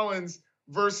Collins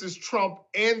versus Trump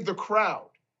and the crowd.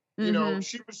 Mm-hmm.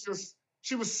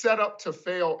 She was set up to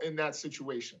fail in that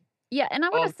situation. Yeah, and I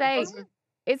want to say,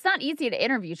 it's not easy to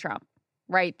interview Trump,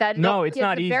 right? It's not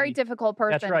easy. A very difficult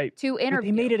person to interview. But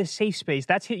they made it a safe space.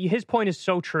 That's his point is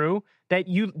so true that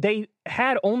they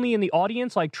had only in the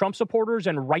audience like Trump supporters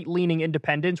and right-leaning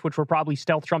independents, which were probably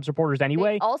stealth Trump supporters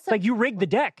anyway. It's like you rigged the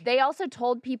deck. They also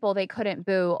told people they couldn't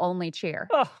boo, only cheer.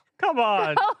 Oh, come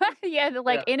on.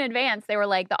 In advance, they were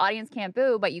like, the audience can't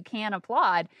boo, but you can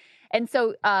applaud. And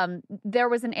so there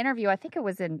was an interview, I think it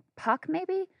was in Puck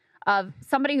maybe, of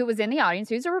somebody who was in the audience,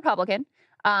 who's a Republican,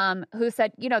 who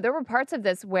said, there were parts of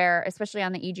this where, especially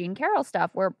on the E. Jean Carroll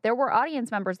stuff, where there were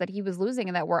audience members that he was losing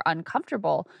and that were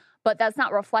uncomfortable, but that's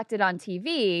not reflected on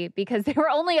TV because they were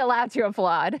only allowed to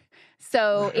applaud.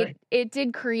 So it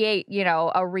did create,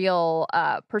 a real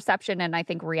perception and I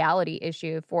think reality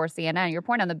issue for CNN. Your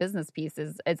point on the business piece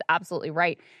is absolutely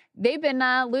right. They've been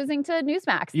losing to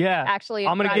Newsmax. Yeah. Actually,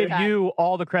 I'm going to give you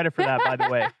all the credit for that, by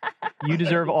the way. You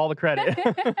deserve all the credit.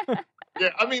 Yeah,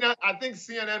 I mean, I think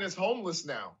CNN is homeless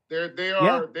now. They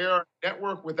are a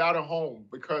network without a home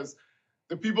because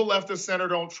The people left of center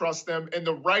don't trust them. And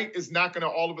the right is not going to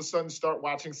all of a sudden start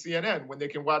watching CNN when they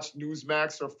can watch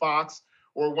Newsmax or Fox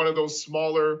or one of those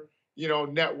smaller,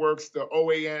 networks, the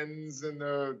OANs and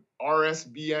the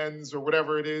RSBNs or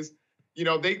whatever it is.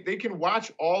 They can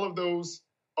watch all of those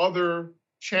other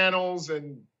channels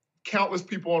and countless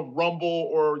people on Rumble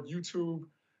or YouTube.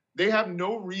 They have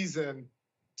no reason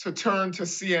to turn to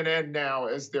CNN now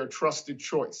as their trusted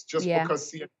choice just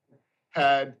because CNN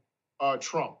had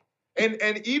Trump.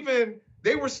 And even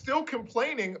they were still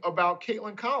complaining about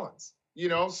Caitlin Collins,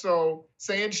 so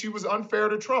saying she was unfair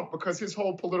to Trump because his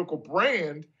whole political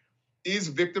brand is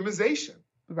victimization.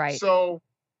 Right. So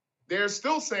they're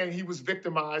still saying he was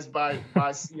victimized by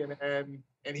CNN,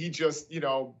 and he just,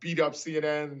 beat up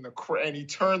CNN and he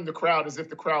turned the crowd as if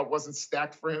the crowd wasn't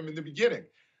stacked for him in the beginning.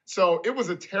 So it was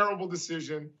a terrible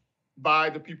decision by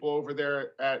the people over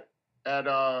there at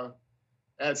CNN.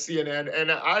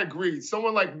 And I agree.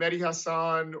 Someone like Mehdi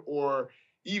Hassan or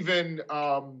even,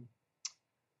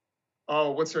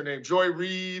 what's her name? Joy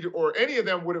Reid or any of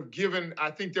them would have given,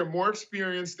 I think they're more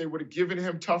experienced. They would have given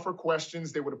him tougher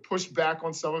questions. They would have pushed back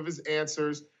on some of his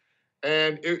answers.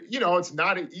 And, it's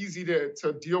not easy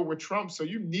to deal with Trump. So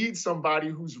you need somebody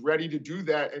who's ready to do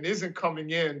that and isn't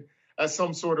coming in as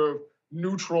some sort of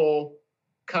neutral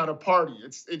kind of party.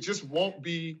 It just won't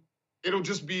be, it'll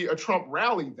just be a Trump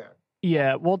rally then.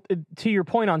 Yeah, well, to your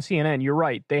point on CNN, you're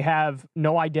right. They have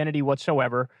no identity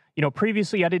whatsoever.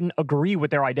 Previously I didn't agree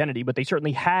with their identity, but they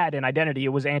certainly had an identity. It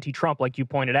was anti-Trump, like you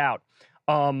pointed out.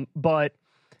 But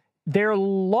they're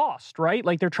lost, right?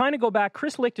 Like they're trying to go back.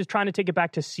 Chris Licht is trying to take it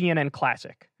back to CNN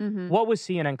Classic. Mm-hmm. What was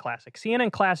CNN Classic?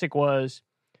 CNN Classic was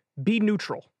be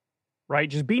neutral, right?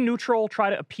 Just be neutral,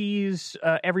 try to appease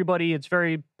everybody. It's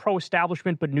very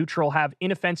pro-establishment, but neutral, have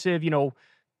inoffensive,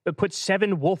 put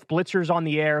 7 wolf blitzers on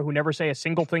the air who never say a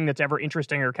single thing that's ever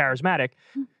interesting or charismatic.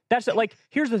 That's like,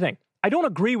 here's the thing. I don't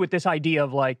agree with this idea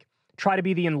of like, try to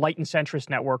be the enlightened centrist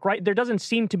network, right? There doesn't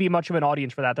seem to be much of an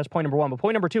audience for that. That's point number one. But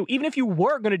point number two, even if you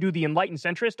were going to do the enlightened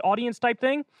centrist audience type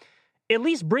thing, at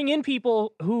least bring in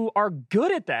people who are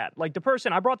good at that. Like the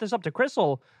person, I brought this up to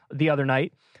Crystal the other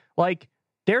night. Like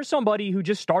there's somebody who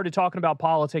just started talking about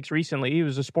politics recently. He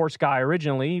was a sports guy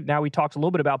originally. Now he talks a little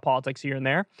bit about politics here and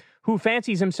there, who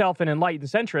fancies himself an enlightened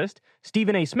centrist,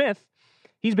 Stephen A. Smith.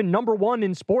 He's been number one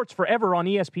in sports forever on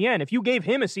ESPN. If you gave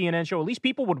him a CNN show, at least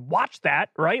people would watch that,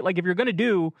 right? Like if you're going to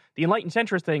do the enlightened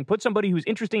centrist thing, put somebody who's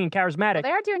interesting and charismatic They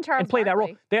are doing Charles and play that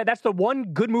role. That's the one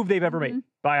good move they've ever made,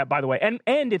 by the way.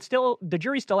 And it's still, the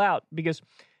jury's still out because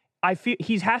I feel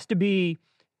he has to be,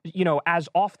 as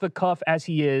off the cuff as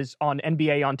he is on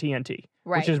NBA on TNT,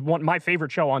 which is my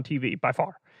favorite show on TV by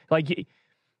far. Like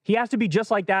he has to be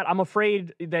just like that. I'm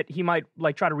afraid that he might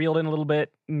like try to reel it in a little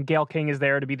bit. And Gayle King is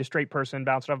there to be the straight person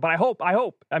bouncing off. But I hope.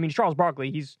 I mean, Charles Barkley.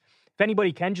 If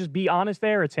anybody can just be honest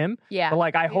there, it's him. Yeah. But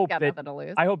like, I hope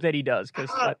that he does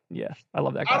because I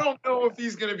love that guy. I don't know if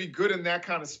he's going to be good in that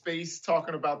kind of space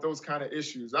talking about those kind of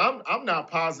issues. I'm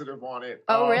not positive on it.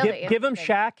 Oh, really? Give him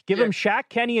Shaq. Give him Shaq,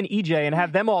 Kenny, and EJ, and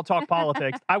have them all talk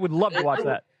politics. I would love to watch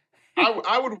that.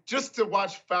 I would just to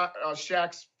watch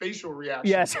Shaq's facial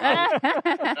reaction. Yes.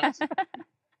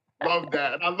 Love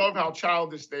that. And I love how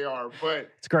childish they are. But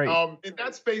it's great. In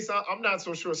that space, I'm not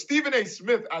so sure. Stephen A.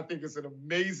 Smith, I think, is an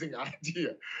amazing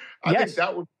idea. I think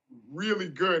that would be really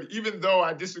good, even though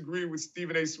I disagree with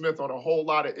Stephen A. Smith on a whole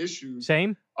lot of issues.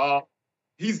 Same.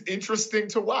 He's interesting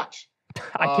to watch.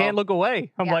 I can't look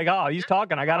away. I'm like, oh, he's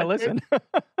talking. I got to listen.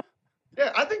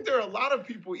 Yeah, I think there are a lot of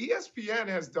people. ESPN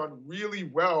has done really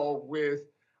well with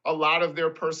a lot of their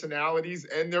personalities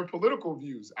and their political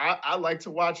views. I like to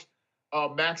watch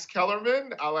Max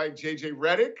Kellerman. I like JJ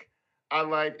Redick.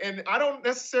 And I don't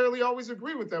necessarily always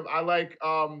agree with them. I like,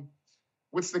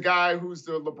 what's the guy who's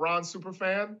the LeBron super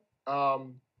fan? I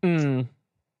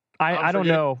don't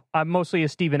know. I'm mostly a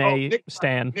Stephen A.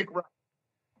 stan. Nick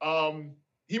Wright.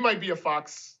 He might be a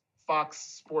Fox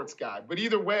Sports guy, but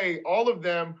either way, all of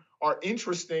them are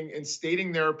interesting in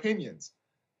stating their opinions.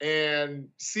 And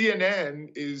CNN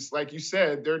is, like you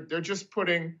said, they're just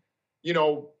putting,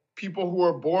 people who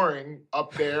are boring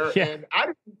up there. Yeah. And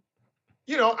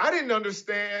I didn't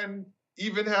understand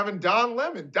even having Don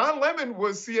Lemon. Don Lemon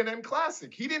was CNN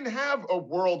Classic. He didn't have a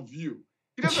worldview.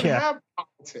 He doesn't have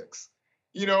politics,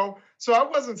 So I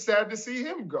wasn't sad to see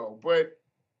him go. But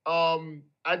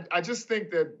I just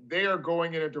think that they are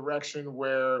going in a direction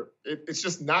where it's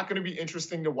just not going to be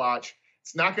interesting to watch.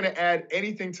 It's not going to add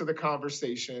anything to the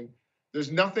conversation.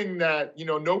 There's nothing that,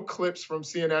 no clips from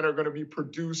CNN are going to be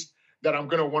produced that I'm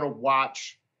going to want to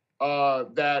watch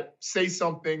that say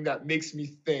something that makes me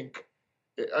think.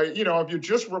 if you're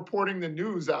just reporting the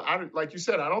news, like you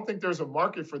said, I don't think there's a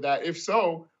market for that. If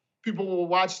so, people will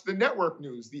watch the network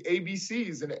news, the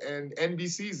ABCs and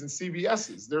NBCs and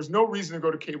CBSs. There's no reason to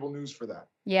go to cable news for that.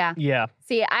 Yeah. Yeah.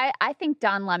 See, I think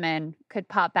Don Lemon could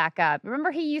pop back up. Remember,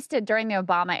 he used to, during the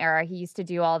Obama era, he used to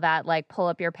do all that, like, pull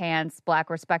up your pants, Black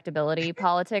respectability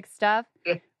politics stuff.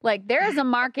 Like, there is a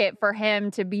market for him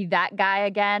to be that guy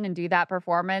again and do that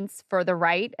performance for the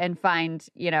right and find,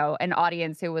 an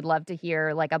audience who would love to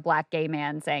hear, like, a Black gay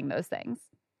man saying those things.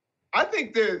 I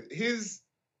think that his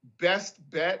best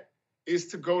bet is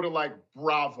to go to, like,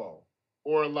 Bravo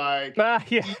or, like, yeah.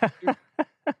 you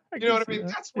know what I mean?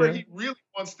 That's where he really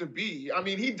wants to be. I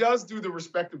mean, he does do the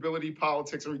respectability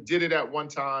politics, or he did it at one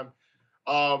time.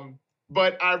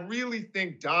 But I really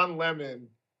think Don Lemon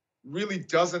really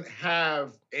doesn't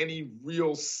have any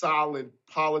real solid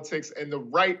politics, and the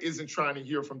right isn't trying to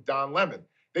hear from Don Lemon.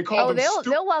 They call him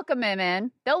they'll welcome him in.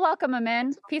 They'll welcome him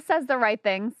in. He says the right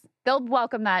things. They'll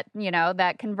welcome that,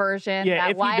 that conversion,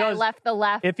 that why I left the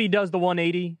left. If he does the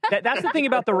 180, that's the thing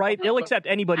about the right. They'll accept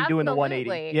anybody doing the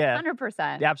 180. Yeah,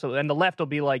 100%. Absolutely. And the left will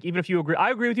be like, even if you agree, I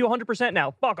agree with you 100%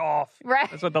 now. Fuck off. Right.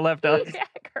 That's what the left does. Yeah,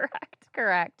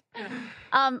 correct.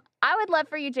 I would love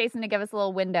for you, Jason, to give us a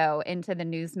little window into the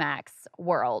Newsmax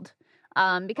world.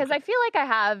 Because I feel like I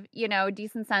have, a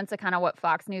decent sense of kind of what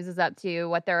Fox News is up to,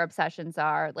 what their obsessions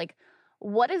are. Like,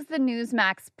 what is the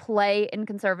Newsmax play in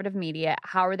conservative media?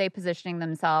 How are they positioning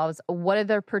themselves? What are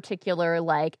their particular,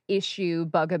 like, issue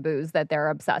bugaboos that they're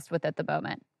obsessed with at the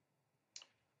moment?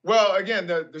 Well, again,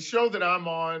 the show that I'm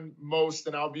on most,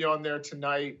 and I'll be on there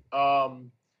tonight,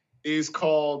 is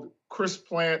called Chris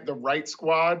Plant, The Right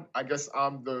Squad. I guess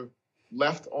I'm the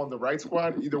left on the right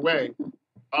squad, either way.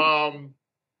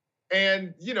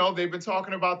 And, they've been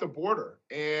talking about the border.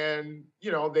 And,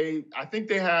 I think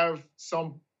they have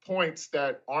some points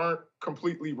that aren't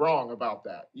completely wrong about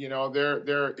that.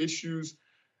 There are issues,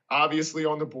 obviously,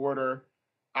 on the border.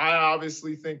 I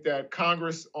obviously think that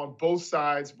Congress on both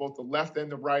sides, both the left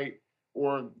and the right,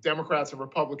 or Democrats and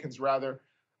Republicans rather,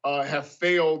 have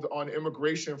failed on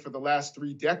immigration for the last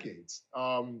 3 decades.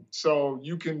 So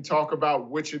you can talk about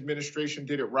which administration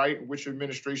did it right and which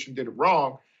administration did it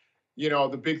wrong.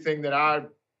 The big thing that I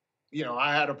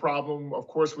had a problem, of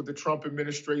course, with the Trump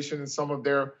administration and some of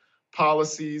their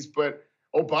policies, but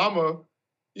Obama,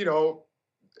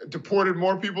 deported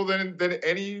more people than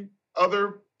any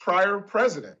other prior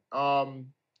president. And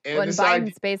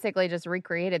Biden's basically just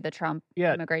recreated the Trump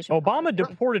immigration. Obama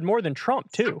deported more than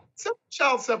Trump too.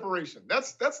 Child separation.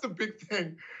 That's the big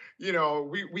thing.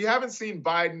 We haven't seen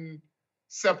Biden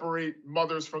separate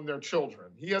mothers from their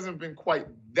children. He hasn't been quite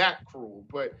that cruel,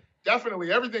 but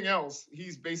definitely everything else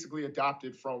he's basically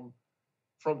adopted from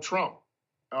Trump.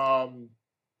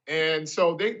 And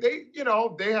so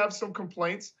they have some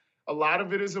complaints. A lot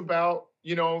of it is about,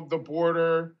 the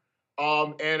border,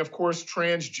 and of course,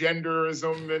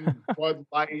 transgenderism and Bud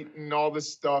Light and all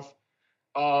this stuff.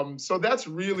 So that's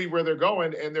really where they're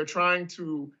going. And they're trying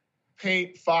to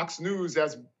paint Fox News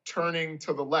as turning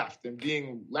to the left and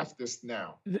being leftist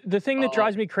now. The thing that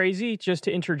drives me crazy, just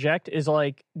to interject, is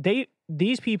like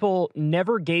these people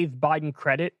never gave Biden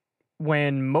credit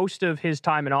when most of his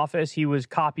time in office, he was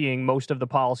copying most of the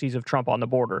policies of Trump on the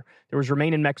border. There was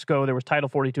Remain in Mexico. There was Title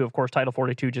 42. Of course, Title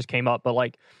 42 just came up. But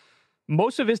like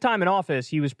most of his time in office,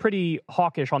 he was pretty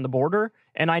hawkish on the border.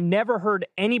 And I never heard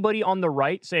anybody on the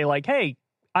right say like, hey,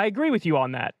 I agree with you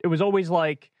on that. It was always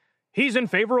like, he's in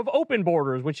favor of open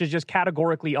borders, which is just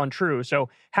categorically untrue. So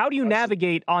how do you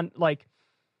navigate on like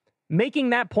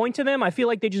making that point to them? I feel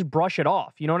like they just brush it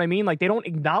off. You know what I mean? Like they don't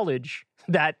acknowledge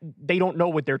that they don't know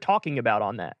what they're talking about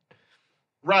on that.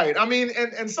 Right. I mean,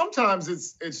 and sometimes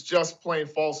it's just plain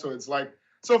falsehoods. Like,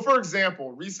 so for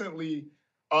example, recently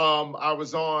I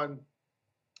was on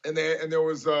and there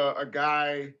was a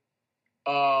guy,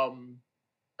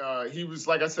 he was,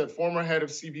 like I said, former head of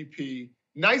CBP,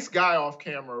 nice guy off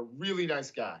camera, really nice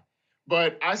guy.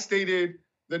 But I stated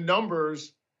the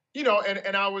numbers,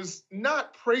 and I was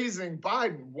not praising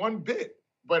Biden one bit,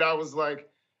 but I was like,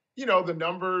 the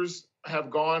numbers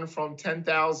have gone from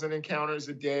 10,000 encounters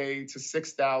a day to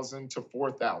 6,000 to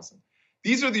 4,000.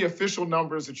 These are the official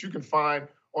numbers that you can find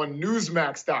on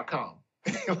newsmax.com.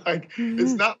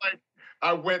 It's not like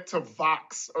I went to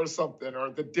Vox or something or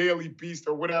the Daily Beast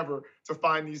or whatever to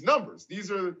find these numbers.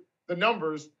 These are the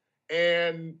numbers.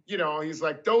 And, he's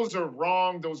like, those are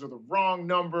wrong. Those are the wrong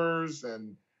numbers.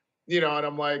 And, and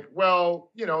I'm like,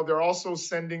 well, they're also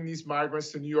sending these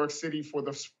migrants to New York City for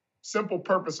the simple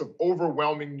purpose of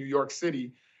overwhelming New York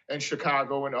City and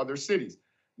Chicago and other cities.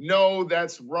 No,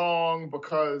 that's wrong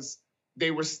because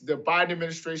the Biden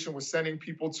administration was sending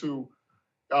people to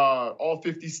all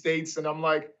 50 states. And I'm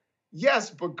like, yes,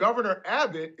 but Governor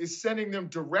Abbott is sending them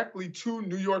directly to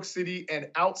New York City and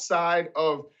outside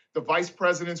of the vice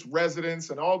president's residence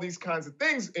and all these kinds of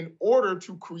things in order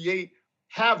to create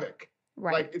havoc.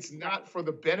 Right. Like, it's not for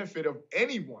the benefit of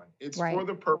anyone. It's Right. for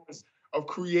the purpose of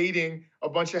creating a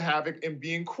bunch of havoc and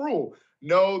being cruel.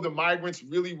 No, the migrants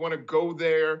really want to go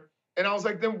there. And I was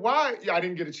like, then why? Yeah, I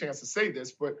didn't get a chance to say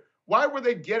this, but why were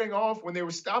they getting off when they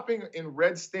were stopping in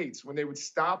red states? When they would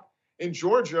stop in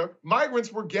Georgia,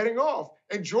 migrants were getting off.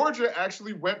 And Georgia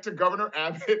actually went to Governor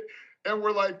Abbott and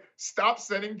were like, stop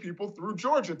sending people through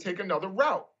Georgia, take another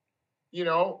route, you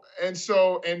know?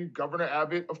 And Governor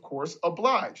Abbott, of course,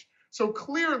 obliged. So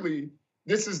clearly,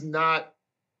 this is not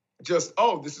just,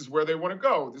 oh, this is where they want to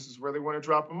go. This is where they want to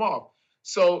drop them off.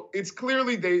 So it's clear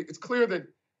that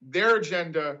their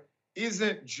agenda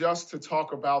isn't just to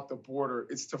talk about the border.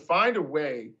 It's to find a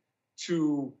way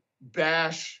to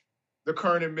bash the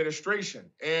current administration.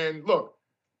 And look,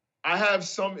 I have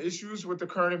some issues with the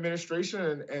current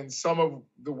administration and some of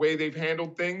the way they've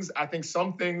handled things. I think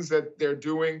some things that they're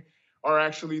doing are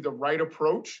actually the right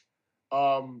approach.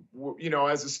 You know,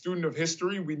 as a student of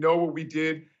history, we know what we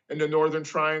did in the Northern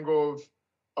Triangle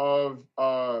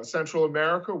of Central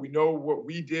America. We know what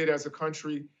we did as a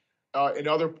country in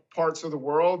other parts of the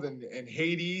world and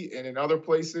Haiti and in other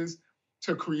places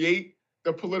to create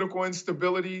the political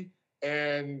instability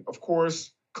and, of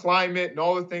course, climate and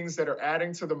all the things that are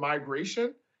adding to the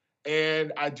migration.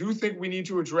 And I do think we need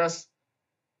to address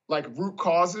like root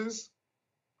causes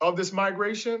of this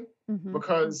migration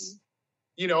because,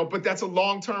 you know, but that's a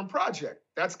long-term project.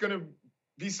 That's going to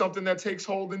be something that takes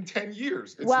hold in 10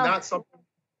 years. It's not something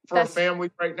for a family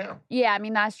right now. Yeah, I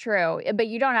mean, that's true. But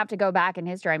you don't have to go back in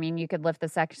history. I mean, you could lift the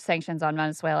sanctions on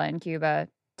Venezuela and Cuba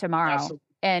tomorrow. Absolutely.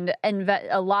 And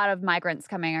a lot of migrants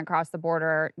coming across the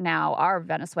border now are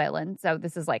Venezuelan. So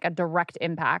this is like a direct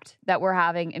impact that we're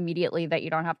having immediately that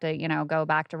you don't have to, you know, go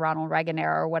back to Ronald Reagan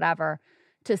era or whatever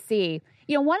to see.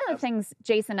 You know, one of the things,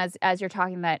 Jason, as you're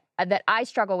talking that I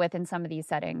struggle with in some of these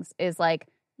settings is like,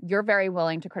 you're very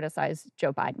willing to criticize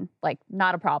Joe Biden. Like,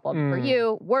 not a problem for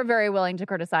you. We're very willing to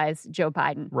criticize Joe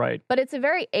Biden. Right. But it's a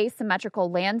very asymmetrical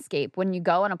landscape when you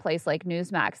go in a place like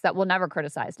Newsmax that will never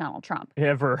criticize Donald Trump.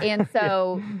 Ever. And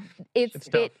so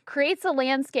it creates a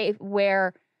landscape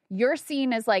where you're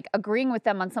seen as like agreeing with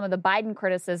them on some of the Biden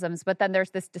criticisms, but then there's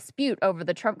this dispute over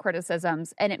the Trump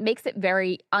criticisms, and it makes it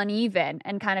very uneven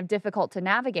and kind of difficult to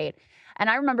navigate. And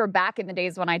I remember back in the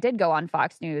days when I did go on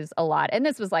Fox News a lot, and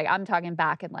this was like, I'm talking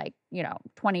back in like, you know,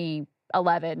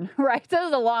 2011, right? So it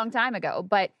was a long time ago.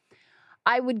 But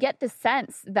I would get the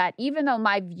sense that even though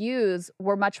my views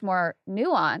were much more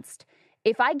nuanced,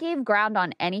 if I gave ground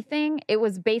on anything, it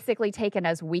was basically taken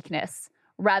as weakness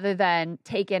rather than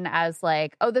taken as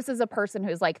like, oh, this is a person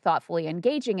who's like thoughtfully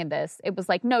engaging in this. It was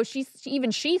like, no, she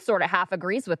sort of half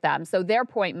agrees with them. So their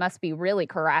point must be really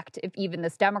correct if even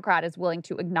this Democrat is willing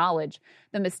to acknowledge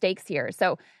the mistakes here.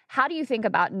 So how do you think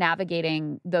about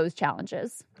navigating those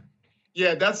challenges?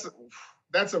 Yeah, that's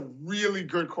a really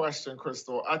good question,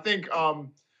 Crystal. I think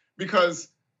because,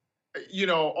 you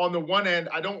know, on the one end,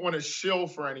 I don't want to shill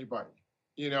for anybody,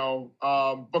 you know,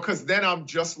 because then I'm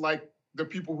just like the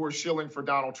people who are shilling for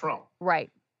Donald Trump. Right.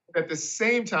 At the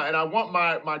same time, and I want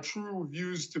my true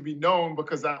views to be known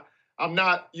because I'm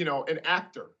not, you know, an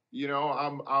actor. You know,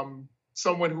 I'm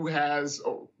someone who has,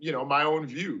 you know, my own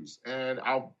views, and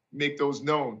I'll make those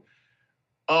known.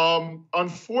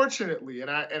 Unfortunately,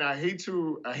 and I hate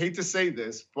to say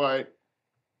this, but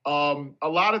a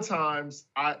lot of times,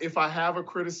 if I have a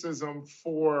criticism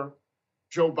for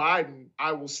Joe Biden,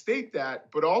 I will state that,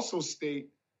 but also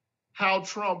state how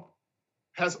Trump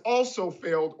has also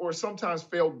failed or sometimes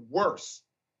failed worse,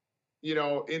 you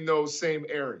know, in those same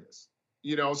areas.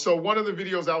 You know, so one of the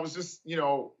videos I was just, you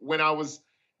know, when I was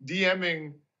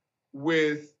DMing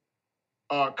with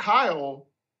Kyle,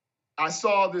 I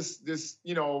saw this,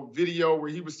 you know, video where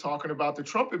he was talking about the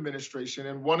Trump administration.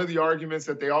 And one of the arguments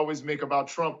that they always make about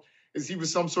Trump is he was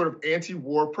some sort of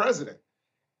anti-war president.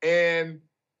 And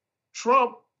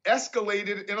Trump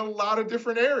escalated in a lot of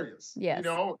different areas, yes. You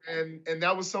know, and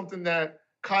that was something that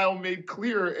Kyle made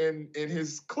clear in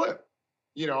his clip,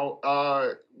 you know,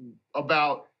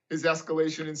 about his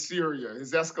escalation in Syria,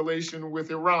 his escalation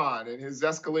with Iran, and his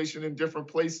escalation in different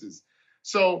places.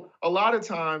 So a lot of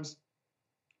times,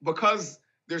 because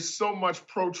there's so much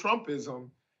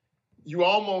pro-Trumpism, you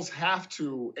almost have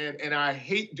to, and I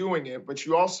hate doing it, but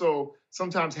you also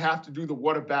sometimes have to do the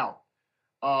what about.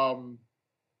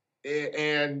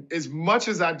 And as much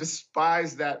as I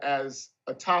despise that as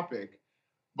a topic,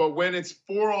 but when it's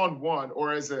 4-on-1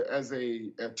 or as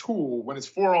a tool, when it's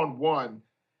 4-on-1,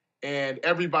 and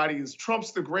everybody is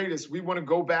Trump's the greatest. We want to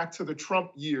go back to the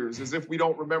Trump years as if we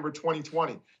don't remember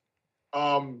 2020.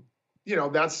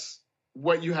 That's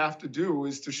what you have to do,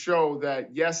 is to show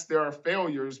that, yes, there are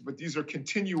failures, but these are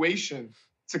continuation.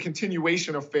 It's a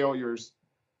continuation of failures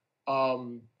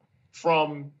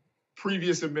from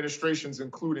previous administrations,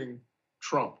 including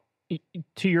Trump.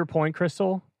 To your point,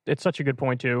 Crystal, it's such a good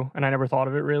point too, and I never thought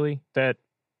of it really, that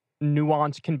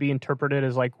nuance can be interpreted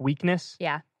as like weakness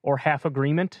or half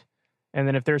agreement. And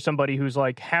then if there's somebody who's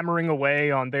like hammering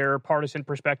away on their partisan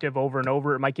perspective over and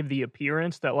over, it might give the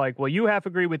appearance that like, well, you half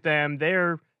agree with them,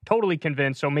 they're totally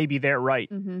convinced, so maybe they're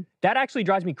right. Mm-hmm. That actually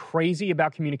drives me crazy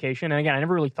about communication. And again, I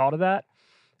never really thought of that.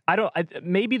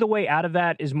 Maybe the way out of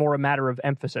that is more a matter of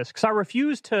emphasis, because I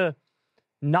refuse to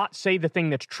not say the thing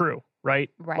that's true, right?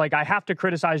 Like, I have to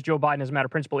criticize Joe Biden as a matter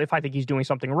of principle if I think he's doing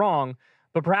something wrong.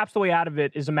 But perhaps the way out of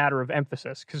it is a matter of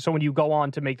emphasis. Because so when you go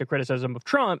on to make the criticism of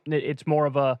Trump, it's more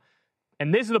of a,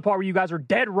 and this is the part where you guys are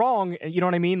dead wrong. You know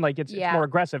what I mean? Like, it's more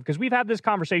aggressive. Because we've had this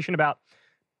conversation about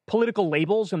political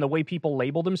labels and the way people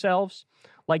label themselves.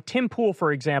 Like Tim Pool,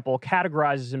 for example,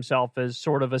 categorizes himself as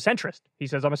sort of a centrist. He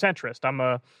says, I'm a centrist. I'm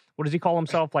a, what does he call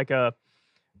himself? Like a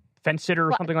fence sitter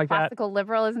or something like that. Classical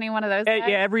liberal, isn't he one of those guys?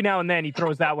 Yeah, every now and then he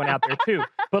throws that one out there too.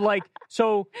 But like,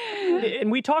 so,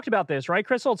 and we talked about this, right,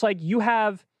 Crystal? It's like you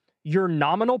have your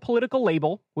nominal political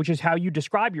label, which is how you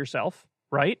describe yourself,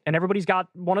 right? And everybody's got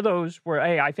one of those where,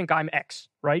 hey, I think I'm X,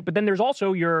 right? But then there's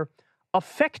also your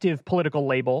effective political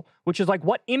label, which is like,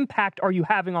 what impact are you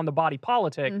having on the body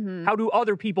politic? Mm-hmm. How do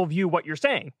other people view what you're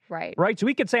saying? Right. So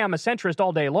we could say I'm a centrist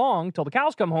all day long till the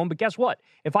cows come home, but guess what?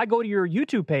 If I go to your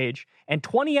YouTube page and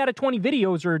 20 out of 20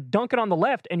 videos are dunking on the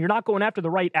left and you're not going after the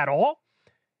right at all,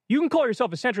 you can call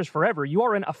yourself a centrist forever. You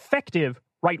are an effective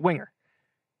right-winger.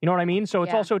 You know what I mean? So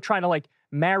it's also trying to like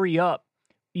marry up,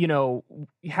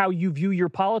 how you view your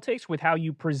politics with how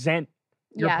you present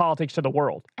your politics to the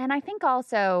world. And I think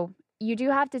also you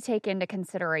do have to take into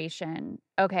consideration,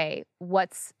 okay,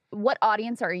 what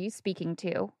audience are you speaking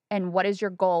to and what is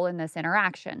your goal in this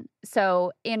interaction?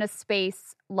 So in a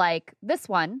space like this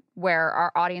one, where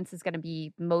our audience is going to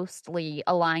be mostly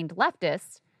aligned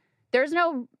leftist, there's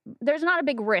not a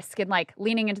big risk in like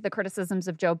leaning into the criticisms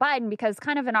of Joe Biden, because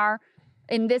kind of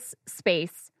in this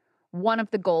space, one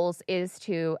of the goals is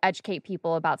to educate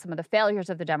people about some of the failures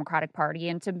of the Democratic Party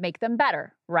and to make them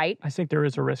better, right? I think there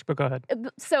is a risk, but go ahead.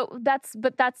 So that's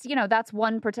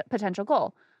one potential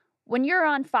goal. When you're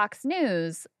on Fox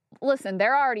News, listen,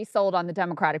 they're already sold on the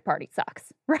Democratic Party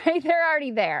sucks, right? They're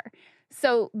already there.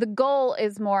 So the goal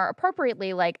is more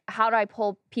appropriately like, how do I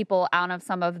pull people out of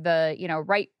some of the,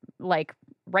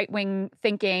 right-wing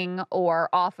thinking or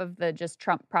off of the just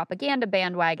Trump propaganda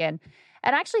bandwagon?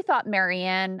 And I actually thought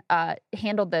Marianne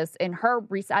handled this in her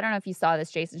recent, I don't know if you saw this,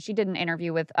 Jason. She did an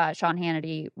interview with Sean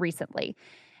Hannity recently.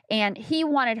 And he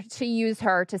wanted to use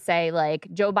her to say, like,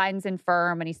 Joe Biden's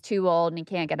infirm and he's too old and he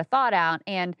can't get a thought out.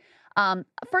 And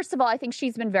first of all, I think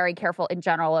she's been very careful in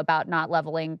general about not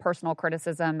leveling personal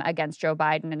criticism against Joe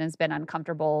Biden and has been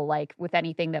uncomfortable, like, with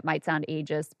anything that might sound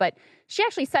ageist. But she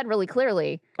actually said really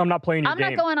clearly, I'm not playing your game.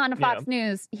 I'm not going on to Fox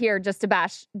News here just to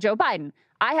bash Joe Biden.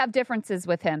 I have differences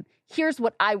with him. Here's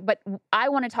but I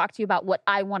want to talk to you about what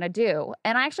I want to do.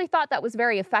 And I actually thought that was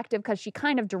very effective because she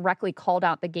kind of directly called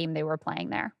out the game they were playing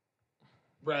there.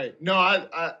 Right. No,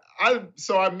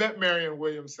 so I met Marianne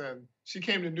Williamson. She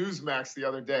came to Newsmax the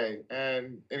other day,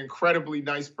 and an incredibly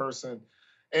nice person.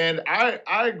 And I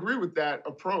agree with that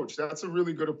approach. That's a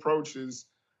really good approach, is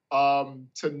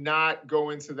to not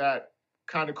go into that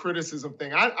kind of criticism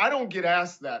thing. I don't get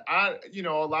asked that. A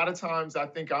lot of times I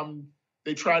think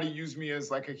they try to use me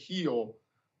as like a heel.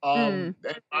 And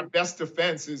my best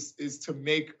defense is to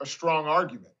make a strong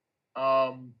argument.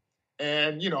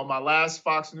 My last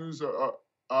Fox News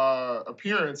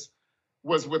appearance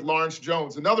was with Lawrence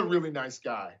Jones, another really nice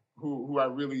guy who I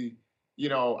really,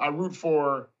 I root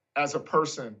for as a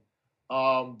person,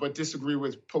 but disagree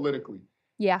with politically.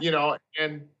 Yeah.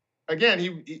 And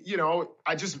again,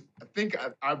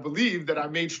 I believe that I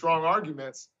made strong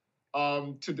arguments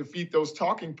to defeat those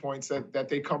talking points that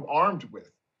they come armed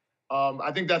with.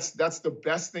 I think that's the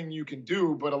best thing you can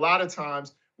do. But a lot of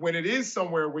times when it is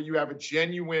somewhere where you have a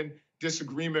genuine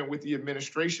disagreement with the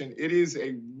administration, it is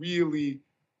a really,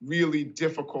 really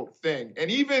difficult thing. And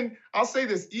even, I'll say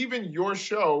this, even your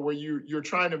show where you're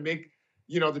trying to make,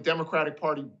 the Democratic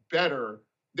Party better,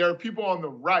 there are people on the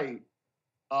right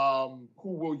who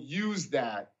will use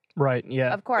that. Right,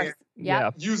 yeah. Of course, yeah.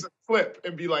 Use a clip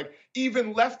and be like,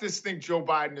 even leftists think Joe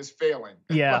Biden is failing.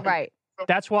 Yeah, right. So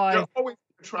that's why they're always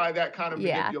going to try that kind of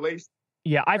manipulation.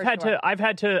 Yeah, I've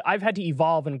had to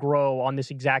evolve and grow on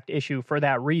this exact issue for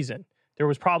that reason. there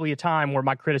was probably a time where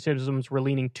my criticisms were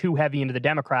leaning too heavy into the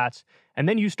Democrats. And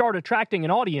then you start attracting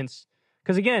an audience.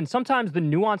 Because again, sometimes the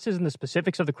nuances and the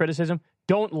specifics of the criticism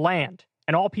don't land.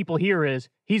 And all people hear is,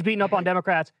 he's beating up on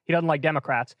Democrats, he doesn't like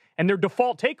Democrats. And their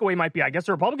default takeaway might be, I guess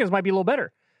the Republicans might be a little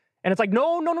better. And it's like,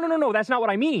 no, that's not what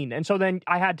I mean. And so then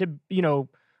I had to,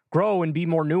 grow and be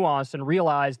more nuanced and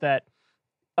realize that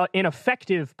an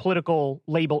effective political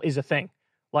label is a thing.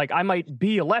 Like, I might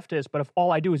be a leftist, but if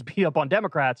all I do is beat up on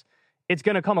Democrats, it's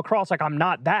going to come across like I'm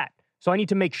not that. So I need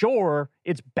to make sure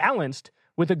it's balanced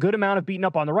with a good amount of beating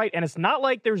up on the right. And it's not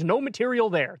like there's no material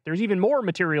there. There's even more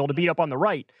material to beat up on the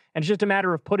right. And it's just a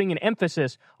matter of putting an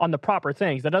emphasis on the proper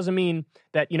things. That doesn't mean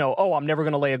that, I'm never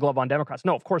going to lay a glove on Democrats.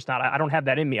 No, of course not. I don't have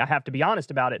that in me. I have to be honest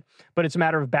about it. But it's a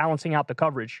matter of balancing out the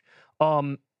coverage.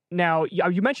 Now,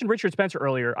 you mentioned Richard Spencer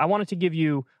earlier. I wanted to give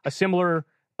you a similar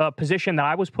position that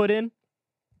I was put in.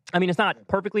 I mean, it's not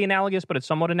perfectly analogous, but it's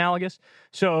somewhat analogous.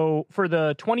 So for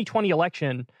the 2020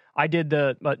 election, I did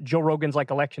the Joe Rogan's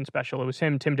election special. It was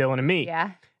him, Tim Dillon, and me.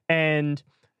 Yeah. And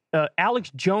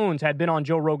Alex Jones had been on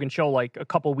Joe Rogan's show a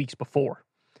couple weeks before.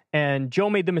 And Joe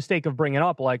made the mistake of bringing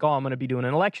up I'm going to be doing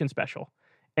an election special.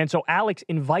 And so Alex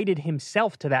invited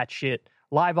himself to that shit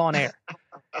live on air.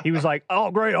 He was like,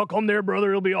 oh, great, I'll come there,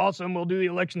 brother. It'll be awesome. We'll do the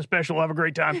election special. We'll have a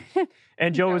great time.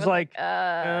 And Joe was like,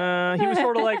 he was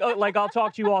sort of like, I'll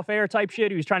talk to you off air type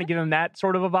shit. He was trying to give him that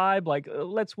sort of a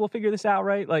vibe. We'll figure this out,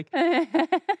 right?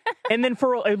 And then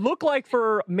it looked like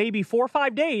for maybe 4 or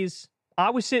 5 days, I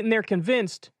was sitting there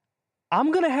convinced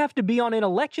I'm going to have to be on an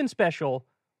election special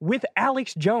with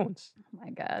Alex Jones. Oh my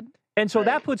God. And so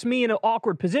that puts me in an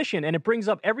awkward position. And it brings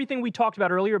up everything we talked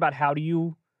about earlier about how do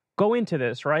you go into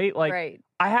this, right? Right.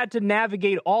 I had to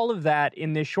navigate all of that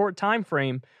in this short time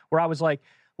frame where I was like,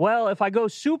 well, if I go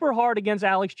super hard against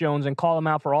Alex Jones and call him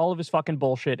out for all of his fucking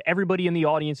bullshit, everybody in the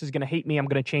audience is going to hate me. I'm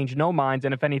going to change no minds.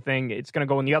 And if anything, it's going to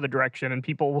go in the other direction and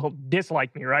people will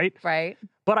dislike me, right? Right.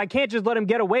 But I can't just let him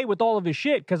get away with all of his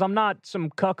shit because I'm not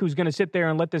some cuck who's going to sit there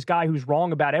and let this guy who's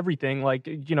wrong about everything,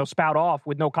 spout off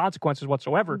with no consequences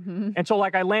whatsoever. Mm-hmm. And so,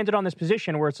 I landed on this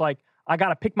position where it's like, I got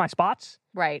to pick my spots.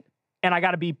 Right. And I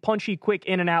got to be punchy, quick,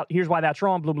 in and out. Here's why that's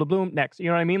wrong. Bloom, bloom, bloom. Next. You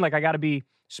know what I mean? I got to be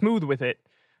smooth with it.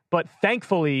 But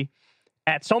thankfully,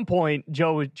 at some point,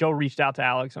 Joe reached out to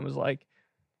Alex and was like,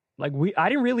 I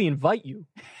didn't really invite you.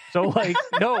 So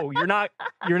no, you're not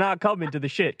coming to the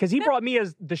shit. Because he brought me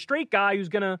as the straight guy who's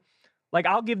gonna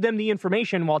I'll give them the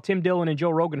information while Tim Dillon and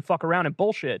Joe Rogan fuck around and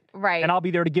bullshit. Right. And I'll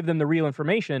be there to give them the real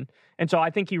information. And so I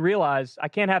think he realized I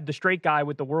can't have the straight guy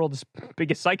with the world's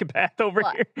biggest psychopath over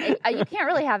here. You can't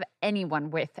really have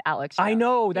anyone with Alex Jones. I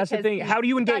know. That's the thing. How do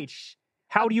you engage?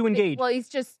 How do you engage? Well, he's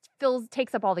just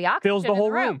takes up all the oxygen. Fills the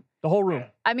whole room. The whole room.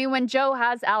 I mean, when Joe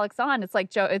has Alex on, it's like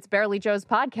it's barely Joe's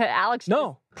podcast. Alex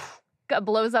just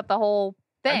blows up the whole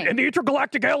thing. And the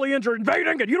intergalactic aliens are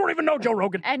invading, and you don't even know Joe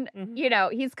Rogan. And,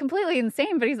 he's completely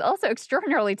insane, but he's also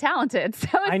extraordinarily talented. So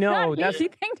it's I know. not an easy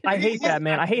thing to I do. hate that,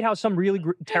 man. I hate how some really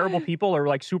terrible people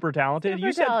are super talented.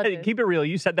 Talented. Keep it real.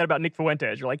 You said that about Nick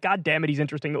Fuentes. You're like, God damn it, he's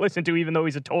interesting to listen to, even though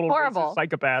he's a total racist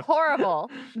psychopath.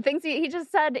 Horrible. Things he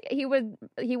just said he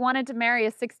wanted to marry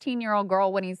a 16-year-old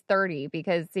girl when he's 30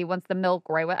 because he wants the milk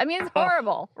right. I mean, it's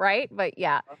horrible, right? But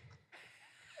yeah.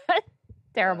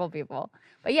 Terrible people.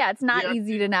 But yeah, it's not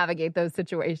easy to navigate those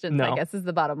situations, I guess is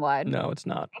the bottom line. No, it's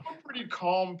not. I'm a pretty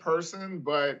calm person,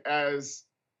 but as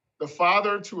the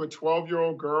father to a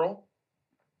 12-year-old girl,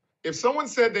 if someone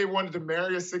said they wanted to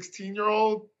marry a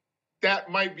 16-year-old,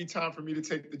 that might be time for me to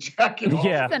take the jacket off.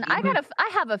 Yeah. Listen, I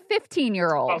have a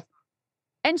 15-year-old,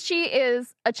 and she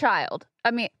is a child. I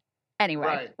mean,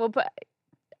 anyway, we'll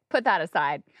put that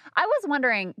aside. I was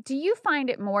wondering, do you find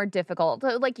it more difficult?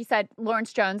 Like you said,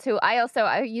 Lawrence Jones, who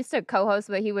I used to co-host,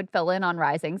 but he would fill in on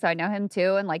Rising, so I know him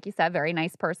too. And like you said, very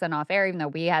nice person off air, even though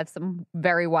we have some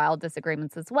very wild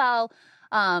disagreements as well.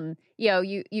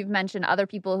 You've mentioned other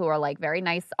people who are very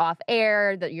nice off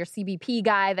air, that your CBP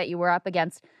guy that you were up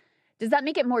against. Does that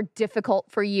make it more difficult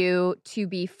for you to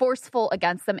be forceful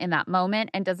against them in that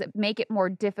moment? And does it make it more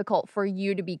difficult for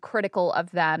you to be critical of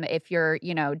them if you're,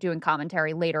 doing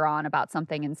commentary later on about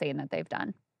something insane that they've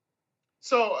done?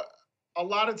 So a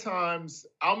lot of times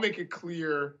I'll make it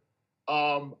clear,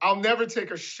 I'll never take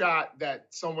a shot that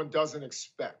someone doesn't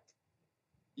expect.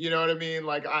 You know what I mean?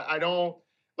 I don't,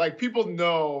 people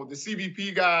know the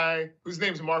CBP guy, whose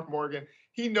name's Mark Morgan,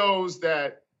 he knows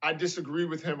that I disagree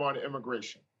with him on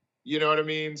immigration. You know what I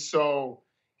mean? So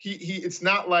he it's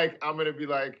not like I'm going to be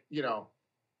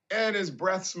and his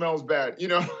breath smells bad,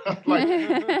 take a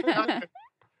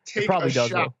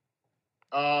shot,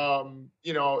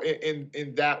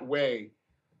 in that way.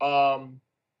 Or,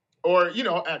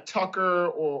 at Tucker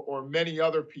or many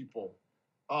other people.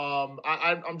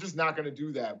 I'm just not going to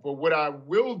do that. But what I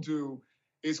will do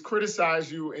is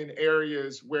criticize you in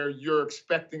areas where you're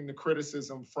expecting the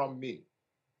criticism from me.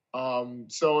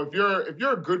 So if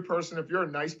you're a good person, if you're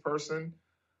a nice person,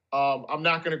 I'm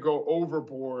not going to go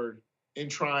overboard in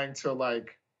trying to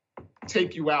like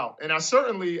take you out. And I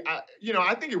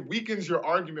think it weakens your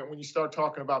argument when you start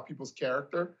talking about people's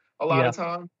character a lot of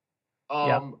time.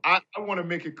 I want to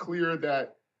make it clear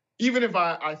that even if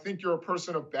I think you're a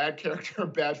person of bad character or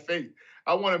bad faith,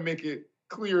 I want to make it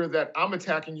clear that I'm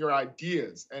attacking your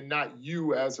ideas and not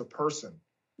you as a person.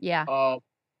 Yeah.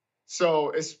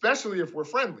 So especially if we're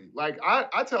friendly, like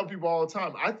I tell people all the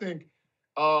time, I think,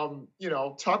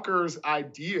 Tucker's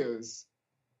ideas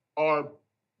are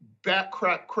bat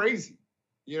crap crazy.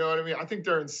 You know what I mean? I think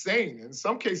they're insane. In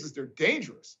some cases, they're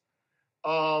dangerous.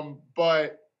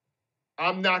 But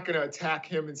I'm not going to attack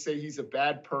him and say he's a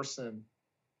bad person,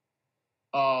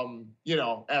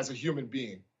 as a human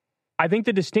being. I think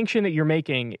the distinction that you're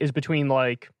making is between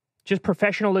like just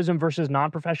professionalism versus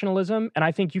non-professionalism. And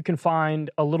I think you can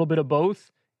find a little bit of both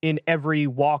in every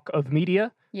walk of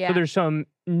media. Yeah. So there's some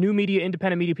new media,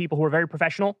 independent media people who are very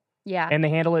professional. Yeah. And they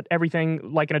handle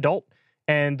everything like an adult.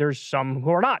 And there's some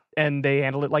who are not, and they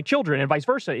handle it like children, and vice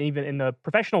versa. Even in the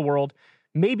professional world,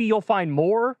 maybe you'll find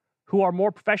more who are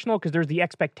more professional because there's the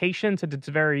expectation, since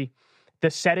the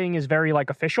setting is very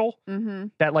like official,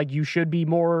 that like you should be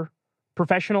more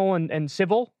professional and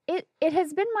civil. It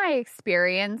has been my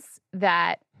experience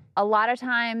that a lot of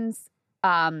times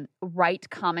right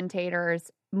commentators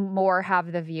more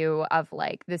have the view of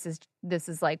like this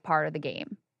is like part of the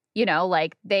game.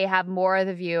 Like they have more of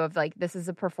the view of like this is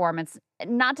a performance.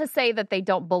 Not to say that they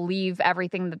don't believe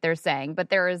everything that they're saying, but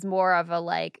there is more of a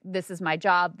like this is my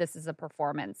job, this is a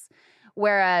performance.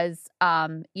 Whereas,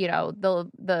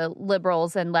 the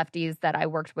liberals and lefties that I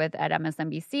worked with at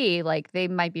MSNBC, like they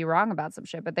might be wrong about some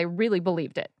shit, but they really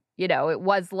believed it. It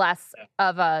was less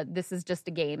of a this is just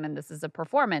a game and this is a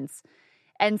performance.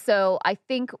 And so I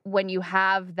think when you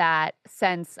have that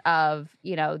sense of,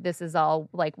 this is all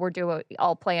like we're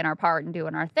all playing our part and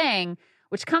doing our thing,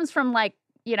 which comes from like,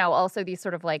 also these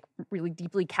sort of like really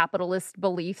deeply capitalist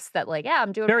beliefs that like,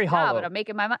 I'm doing very my hollow. job and I'm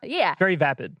making my money. Yeah. Very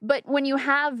vapid. But when you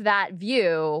have that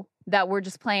view that we're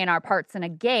just playing our parts in a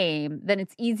game, then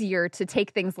it's easier to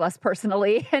take things less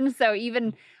personally. And so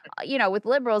even, with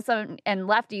liberals and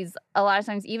lefties, a lot of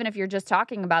times, even if you're just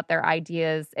talking about their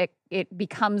ideas, it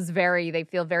becomes they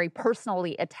feel very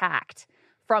personally attacked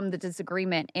from the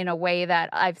disagreement in a way that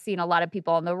I've seen a lot of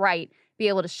people on the right be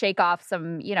able to shake off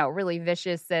some, really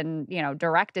vicious and,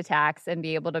 direct attacks and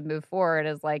be able to move forward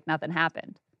as like nothing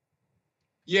happened.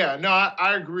 Yeah, no,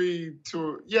 I agree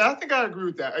I think I agree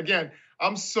with that. Again,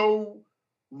 I'm so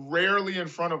rarely in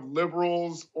front of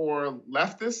liberals or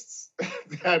leftists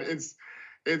that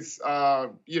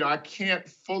I can't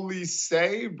fully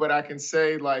say, but I can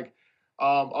say like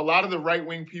a lot of the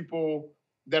right-wing people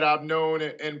that I've known,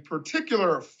 in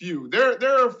particular a few, there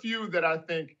are a few that I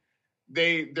think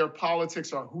their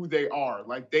politics are who they are.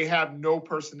 Like they have no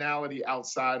personality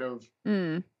outside of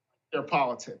their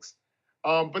politics.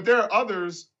 But there are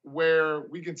others where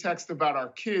we can text about our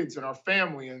kids and our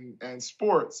family and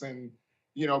sports and,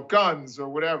 guns or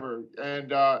whatever.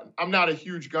 And I'm not a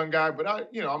huge gun guy, but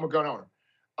I'm a gun owner.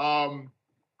 I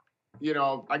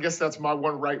guess that's my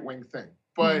one right-wing thing.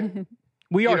 But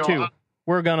we are too.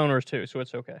 We're gun owners too, so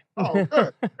it's okay. Oh,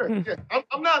 good. Yeah.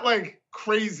 I'm not like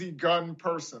crazy gun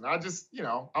person. I just,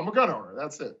 I'm a gun owner.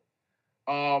 That's it.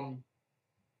 And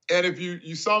if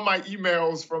you saw my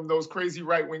emails from those crazy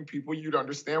right-wing people, you'd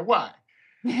understand why.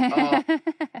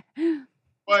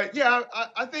 But yeah,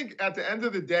 I think at the end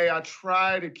of the day, I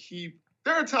try to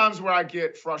there are times where I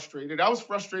get frustrated. I was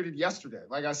frustrated yesterday,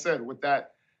 like I said, with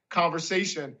that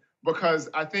conversation, because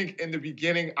I think in the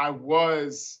beginning I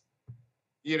was,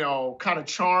 kind of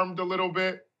charmed a little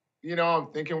bit. I'm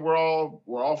thinking we're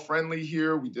all friendly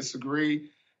here. We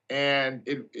disagree. And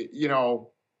it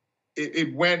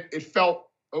felt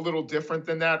a little different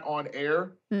than that on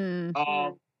air.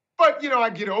 But, I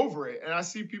get over it and I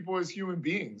see people as human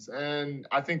beings. And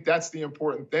I think that's the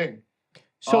important thing.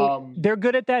 So they're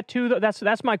good at that too.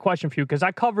 That's my question for you, because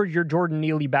I covered your Jordan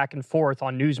Neely back and forth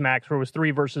on Newsmax where it was 3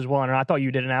 versus 1. And I thought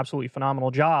you did an absolutely phenomenal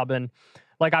job. And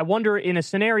like, I wonder in a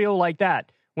scenario like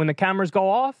that, when the cameras go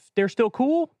off, they're still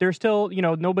cool. They're still,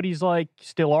 nobody's like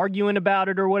still arguing about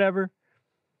it or whatever.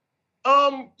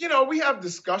 We have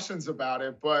discussions about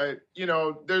it, but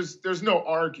there's no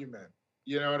argument.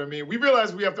 You know what I mean? We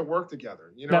realize we have to work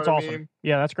together. That's what awesome. I mean?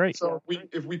 Yeah, that's great. So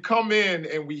if we come in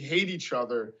and we hate each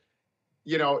other,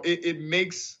 it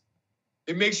makes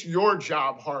your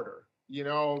job harder.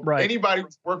 Right. Anybody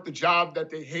who's worked the job that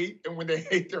they hate and when they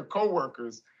hate their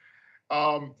coworkers.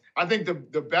 I think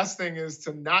the best thing is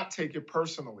to not take it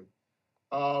personally,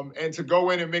 and to go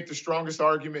in and make the strongest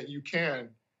argument you can.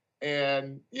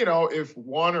 And, if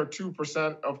 1 or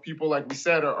 2% of people, like we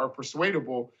said, are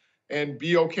persuadable, and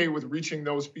be okay with reaching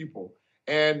those people.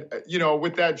 And,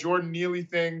 with that Jordan Neely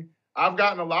thing, I've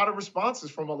gotten a lot of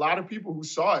responses from a lot of people who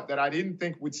saw it that I didn't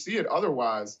think would see it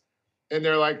otherwise. And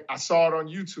they're like, I saw it on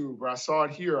YouTube, or I saw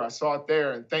it here, I saw it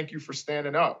there, and thank you for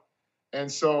standing up.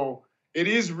 And so it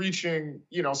is reaching,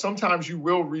 sometimes you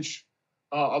will reach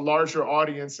a larger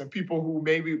audience and people who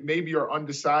maybe are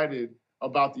undecided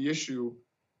about the issue,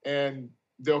 and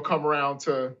they'll come around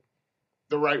to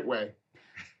the right way.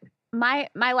 My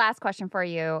last question for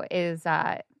you is,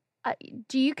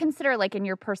 do you consider, like, in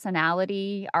your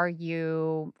personality, are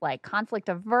you like conflict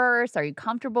averse? Are you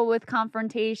comfortable with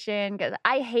confrontation? Because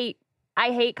I hate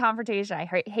confrontation.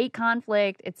 I hate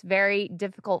conflict. It's very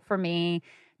difficult for me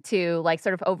to, like,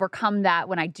 sort of overcome that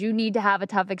when I do need to have a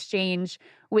tough exchange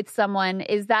with someone.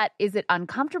 Is it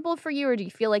uncomfortable for you, or do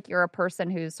you feel like you're a person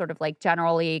who's sort of like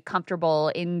generally comfortable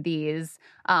in these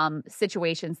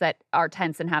situations that are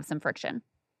tense and have some friction?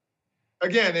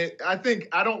 Again, I think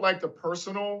I don't like the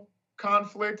personal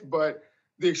conflict, but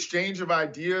the exchange of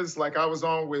ideas. Like I was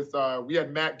on with, we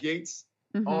had Matt Gaetz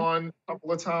on a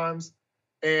couple of times,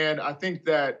 and I think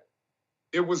that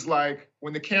it was like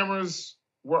when the cameras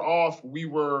were off, we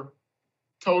were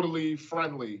totally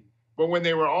friendly. But when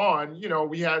they were on,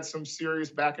 we had some serious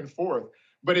back and forth.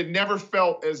 But it never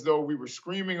felt as though we were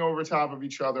screaming over top of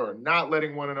each other or not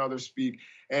letting one another speak.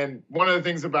 And one of the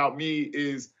things about me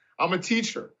is I'm a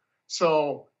teacher.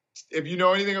 So if you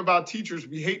know anything about teachers,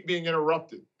 we hate being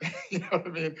interrupted. You know what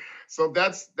I mean? So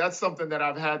that's something that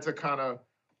I've had to kind of,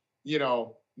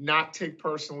 not take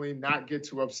personally, not get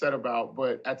too upset about.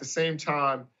 But at the same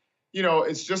time,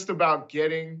 it's just about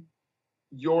getting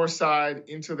your side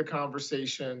into the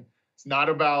conversation. It's not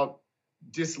about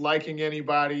disliking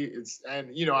anybody.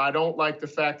 I don't like the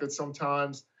fact that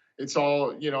sometimes it's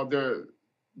all,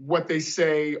 what they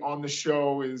say on the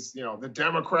show is, the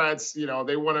Democrats,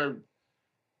 they want to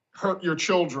hurt your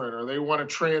children, or they want to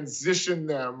transition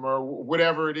them, or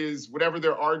whatever it is, whatever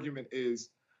their argument is.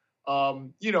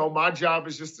 My job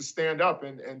is just to stand up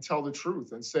and tell the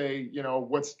truth and say,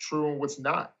 what's true and what's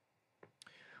not.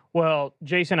 Well,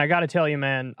 Jason, I got to tell you,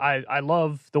 man, I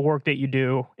love the work that you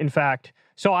do. In fact,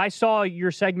 so I saw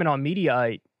your segment on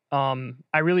Mediaite.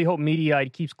 I really hope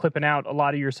Mediaite keeps clipping out a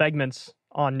lot of your segments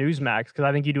on Newsmax, because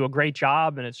I think you do a great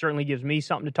job, and it certainly gives me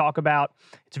something to talk about.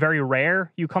 It's very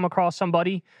rare you come across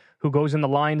somebody who goes in the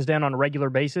Lions Den on a regular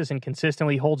basis and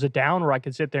consistently holds it down, where I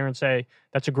could sit there and say,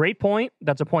 that's a great point.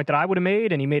 That's a point that I would have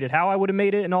made, and he made it how I would have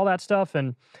made it, and all that stuff.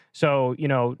 And so,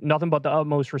 nothing but the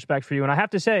utmost respect for you. And I have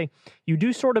to say, you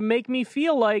do sort of make me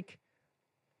feel like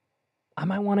I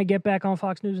might want to get back on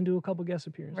Fox News and do a couple guest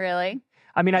appearances. Really?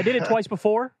 I mean, I did it twice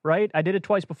before, right? I did it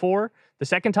twice before. The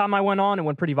second time I went on, it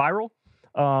went pretty viral.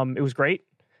 It was great.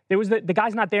 There was the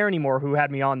guy's not there anymore who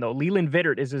had me on, though. Leland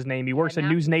Vittert is his name. He works at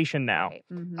News Nation now. Right.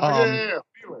 Mm-hmm. Yeah.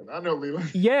 Leland. I know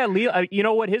Leland. Yeah, you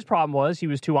know what his problem was? He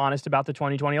was too honest about the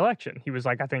 2020 election. He was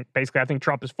like, I think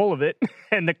Trump is full of it,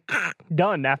 and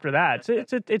done after that.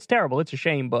 It's terrible. It's a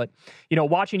shame. But,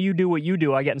 watching you do what you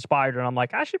do, I get inspired, and I'm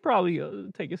like, I should probably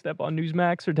take a step on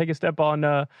Newsmax, or take a step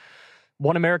on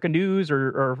One America News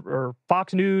or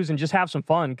Fox News, and just have some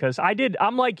fun. Because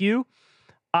I'm like you,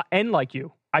 and like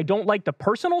you. I don't like the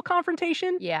personal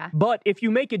confrontation. Yeah. But if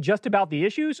you make it just about the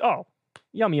issues,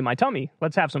 yummy in my tummy.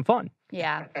 Let's have some fun.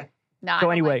 Yeah. No, So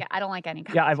I don't like any.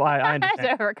 Yeah, I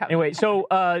understand. Anyway, so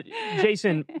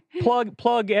Jason,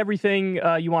 plug everything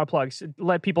you want to plug.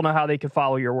 Let people know how they can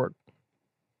follow your work.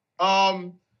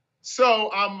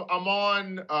 So I'm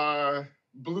on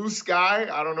Blue Sky.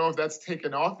 I don't know if that's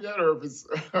taken off yet, or if it's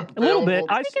a little bit.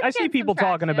 I see people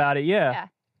talking about it.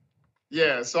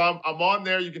 Yeah, so I'm on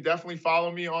there. You can definitely follow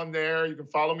me on there. You can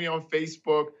follow me on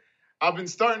Facebook. I've been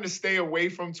starting to stay away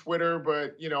from Twitter,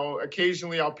 but,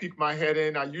 occasionally I'll peek my head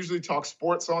in. I usually talk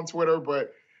sports on Twitter,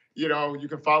 but, you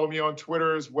can follow me on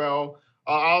Twitter as well.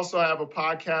 I also have a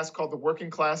podcast called The Working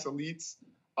Class Elites.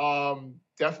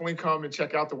 Definitely come and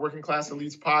check out The Working Class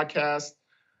Elites podcast.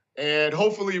 And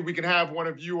hopefully we can have one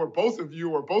of you or both of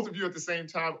you at the same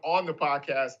time on the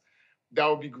podcast. That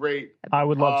would be great. I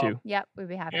would love to. Yep, we'd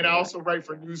be happy. And I also write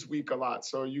for Newsweek a lot,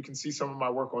 so you can see some of my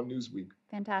work on Newsweek.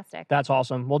 Fantastic. That's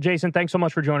awesome. Well, Jason, thanks so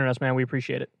much for joining us, man. We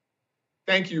appreciate it.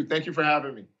 Thank you. Thank you for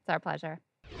having me. It's our pleasure.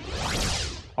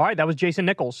 All right, that was Jason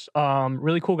Nichols.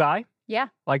 Really cool guy. Yeah.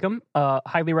 Like him.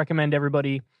 Highly recommend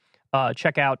everybody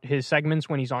Check out his segments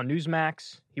when he's on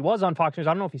Newsmax. He was on Fox News.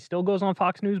 I don't know if he still goes on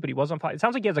Fox News, but he was on Fox. It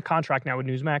sounds like he has a contract now with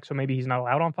Newsmax, so maybe he's not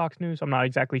allowed on Fox News. I'm not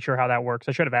exactly sure how that works.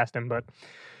 I should have asked him, but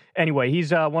anyway,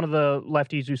 he's one of the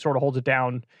lefties who sort of holds it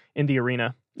down in the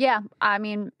arena. Yeah, I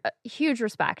mean, huge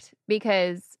respect,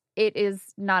 because it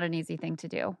is not an easy thing to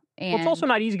do. And well, it's also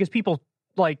not easy because people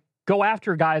like go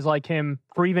after guys like him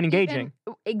for even engaging.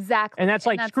 Exactly. And that's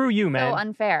like, screw you, man. So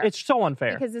unfair. It's so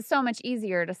unfair. Because it's so much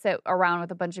easier to sit around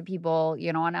with a bunch of people,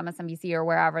 you know, on MSNBC or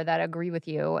wherever that agree with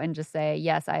you and just say,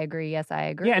 yes, I agree. Yes, I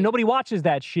agree. Yeah, and nobody watches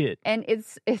that shit. And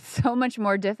it's so much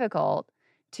more difficult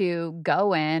to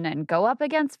go in and go up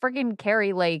against freaking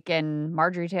Carrie Lake and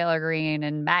Marjorie Taylor Greene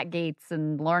and Matt Gaetz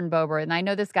and Lauren Boebert. And I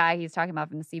know this guy he's talking about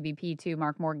from the CBP too,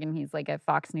 Mark Morgan. He's like a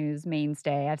Fox News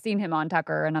mainstay. I've seen him on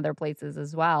Tucker and other places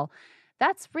as well.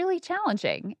 That's really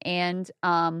challenging. And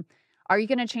are you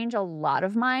going to change a lot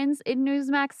of minds in a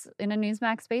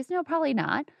Newsmax space? No, probably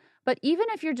not. But even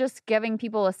if you're just giving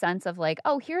people a sense of like,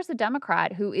 oh, here's a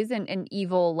Democrat who isn't an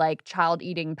evil, like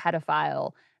child-eating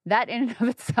pedophile, that in and of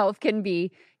itself can be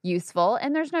useful.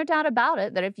 And there's no doubt about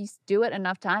it that if you do it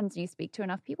enough times and you speak to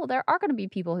enough people, there are going to be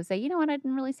people who say, you know what, I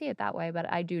didn't really see it that way, but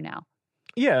I do now.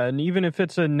 Yeah, and even if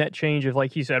it's a net change of,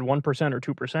 like he said, 1% or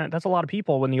 2%, that's a lot of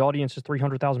people when the audience is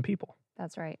 300,000 people.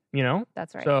 That's right. You know?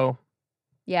 That's right. So,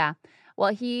 yeah.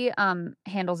 Well, he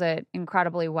handles it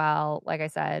incredibly well. Like I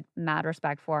said, mad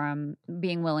respect for him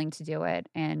being willing to do it.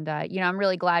 And, you know, I'm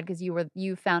really glad because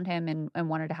you found him and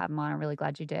wanted to have him on. I'm really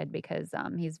glad you did because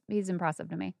he's impressive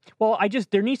to me. Well,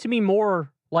 there needs to be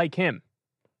more like him,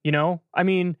 you know? I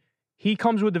mean, he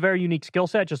comes with a very unique skill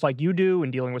set, just like you do,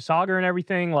 in dealing with Saga and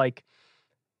everything. Like,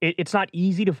 it's not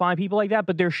easy to find people like that,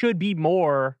 but there should be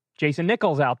more Jason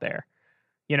Nichols out there,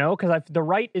 you know? Because the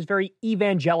right is very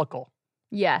evangelical.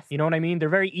 Yes. You know what I mean? They're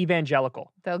very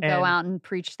evangelical. They'll go out and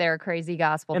preach their crazy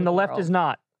gospel. And the left is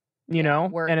not, you know?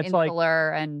 We're and it's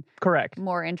insular and correct.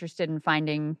 More interested in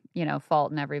finding, you know,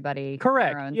 fault in everybody.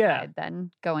 Correct. On their own Yeah. side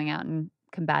than going out and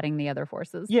combating the other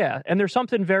forces. Yeah. And there's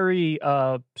something very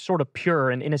sort of pure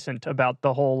and innocent about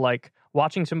the whole, like,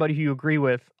 watching somebody who you agree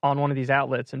with on one of these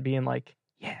outlets and being like,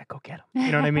 yeah, go get them.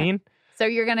 You know what I mean? So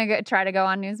you're going to try to go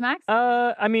on Newsmax?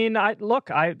 I mean,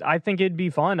 I think it'd be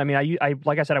fun. I mean, I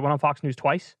like I said, I went on Fox News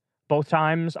twice. Both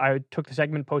times I took the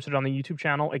segment, posted it on the YouTube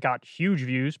channel. It got huge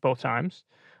views both times.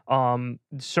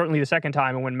 Certainly the second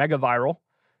time it went mega viral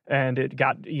and it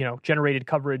got, you know, generated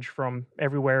coverage from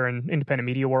everywhere in independent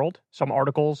media world, some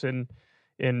articles in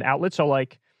outlets. So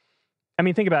like, I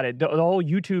mean, think about it. The whole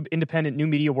YouTube independent new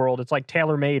media world, it's like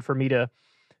tailor-made for me to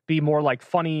be more like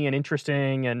funny and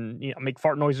interesting and, you know, make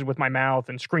fart noises with my mouth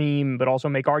and scream, but also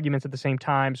make arguments at the same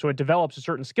time. So it develops a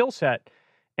certain skill set.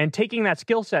 And taking that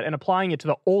skill set and applying it to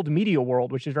the old media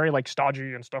world, which is very like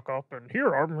stodgy and stuck up, and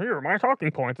here are my talking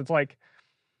points. It's like,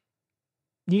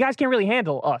 you guys can't really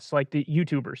handle us, like the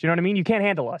YouTubers. You know what I mean? You can't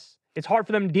handle us. It's hard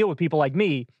for them to deal with people like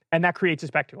me, and that creates a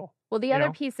spectacle. Well, the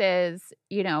other piece is,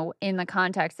 you know, in the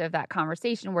context of that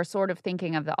conversation, we're sort of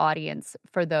thinking of the audience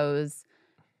for those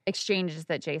exchanges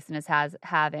that Jason is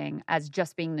having as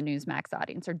just being the Newsmax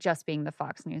audience or just being the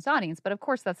Fox News audience. But of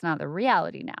course, that's not the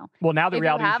reality now. Well, now the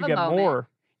reality is you get more.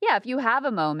 Yeah, if you have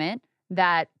a moment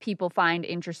that people find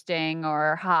interesting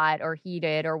or hot or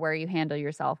heated or where you handle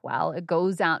yourself well, it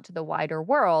goes out to the wider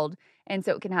world. And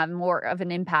so it can have more of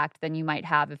an impact than you might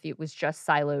have if it was just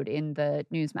siloed in the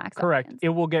Newsmax Correct. audience. It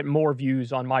will get more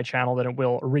views on my channel than it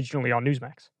will originally on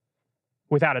Newsmax,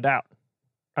 without a doubt.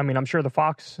 I mean, I'm sure the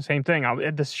Fox, same thing.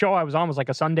 The show I was on was like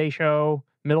a Sunday show,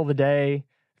 middle of the day,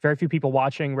 very few people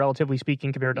watching, relatively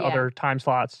speaking, compared to other time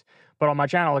slots. But on my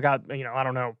channel, it got, you know, I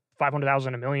don't know,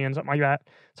 500,000, a million, something like that.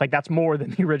 It's like, that's more than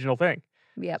the original thing.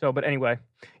 Yeah. So, but anyway,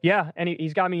 yeah, and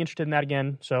he's got me interested in that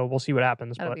again. So we'll see what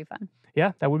happens. That'll be fun.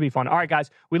 Yeah, that would be fun. All right, guys,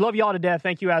 we love y'all to death.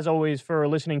 Thank you, as always, for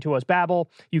listening to us babble.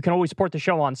 You can always support the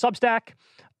show on Substack.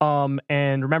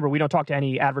 And remember, we don't talk to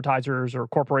any advertisers or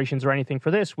corporations or anything for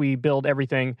this. We build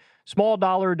everything small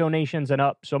dollar donations and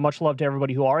up. So much love to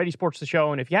everybody who already supports the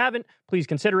show. And if you haven't, please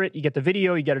consider it. You get the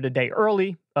video. You get it a day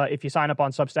early. If you sign up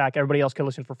on Substack, everybody else can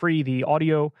listen for free, the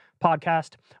audio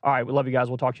podcast. All right, we love you guys.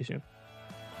 We'll talk to you soon.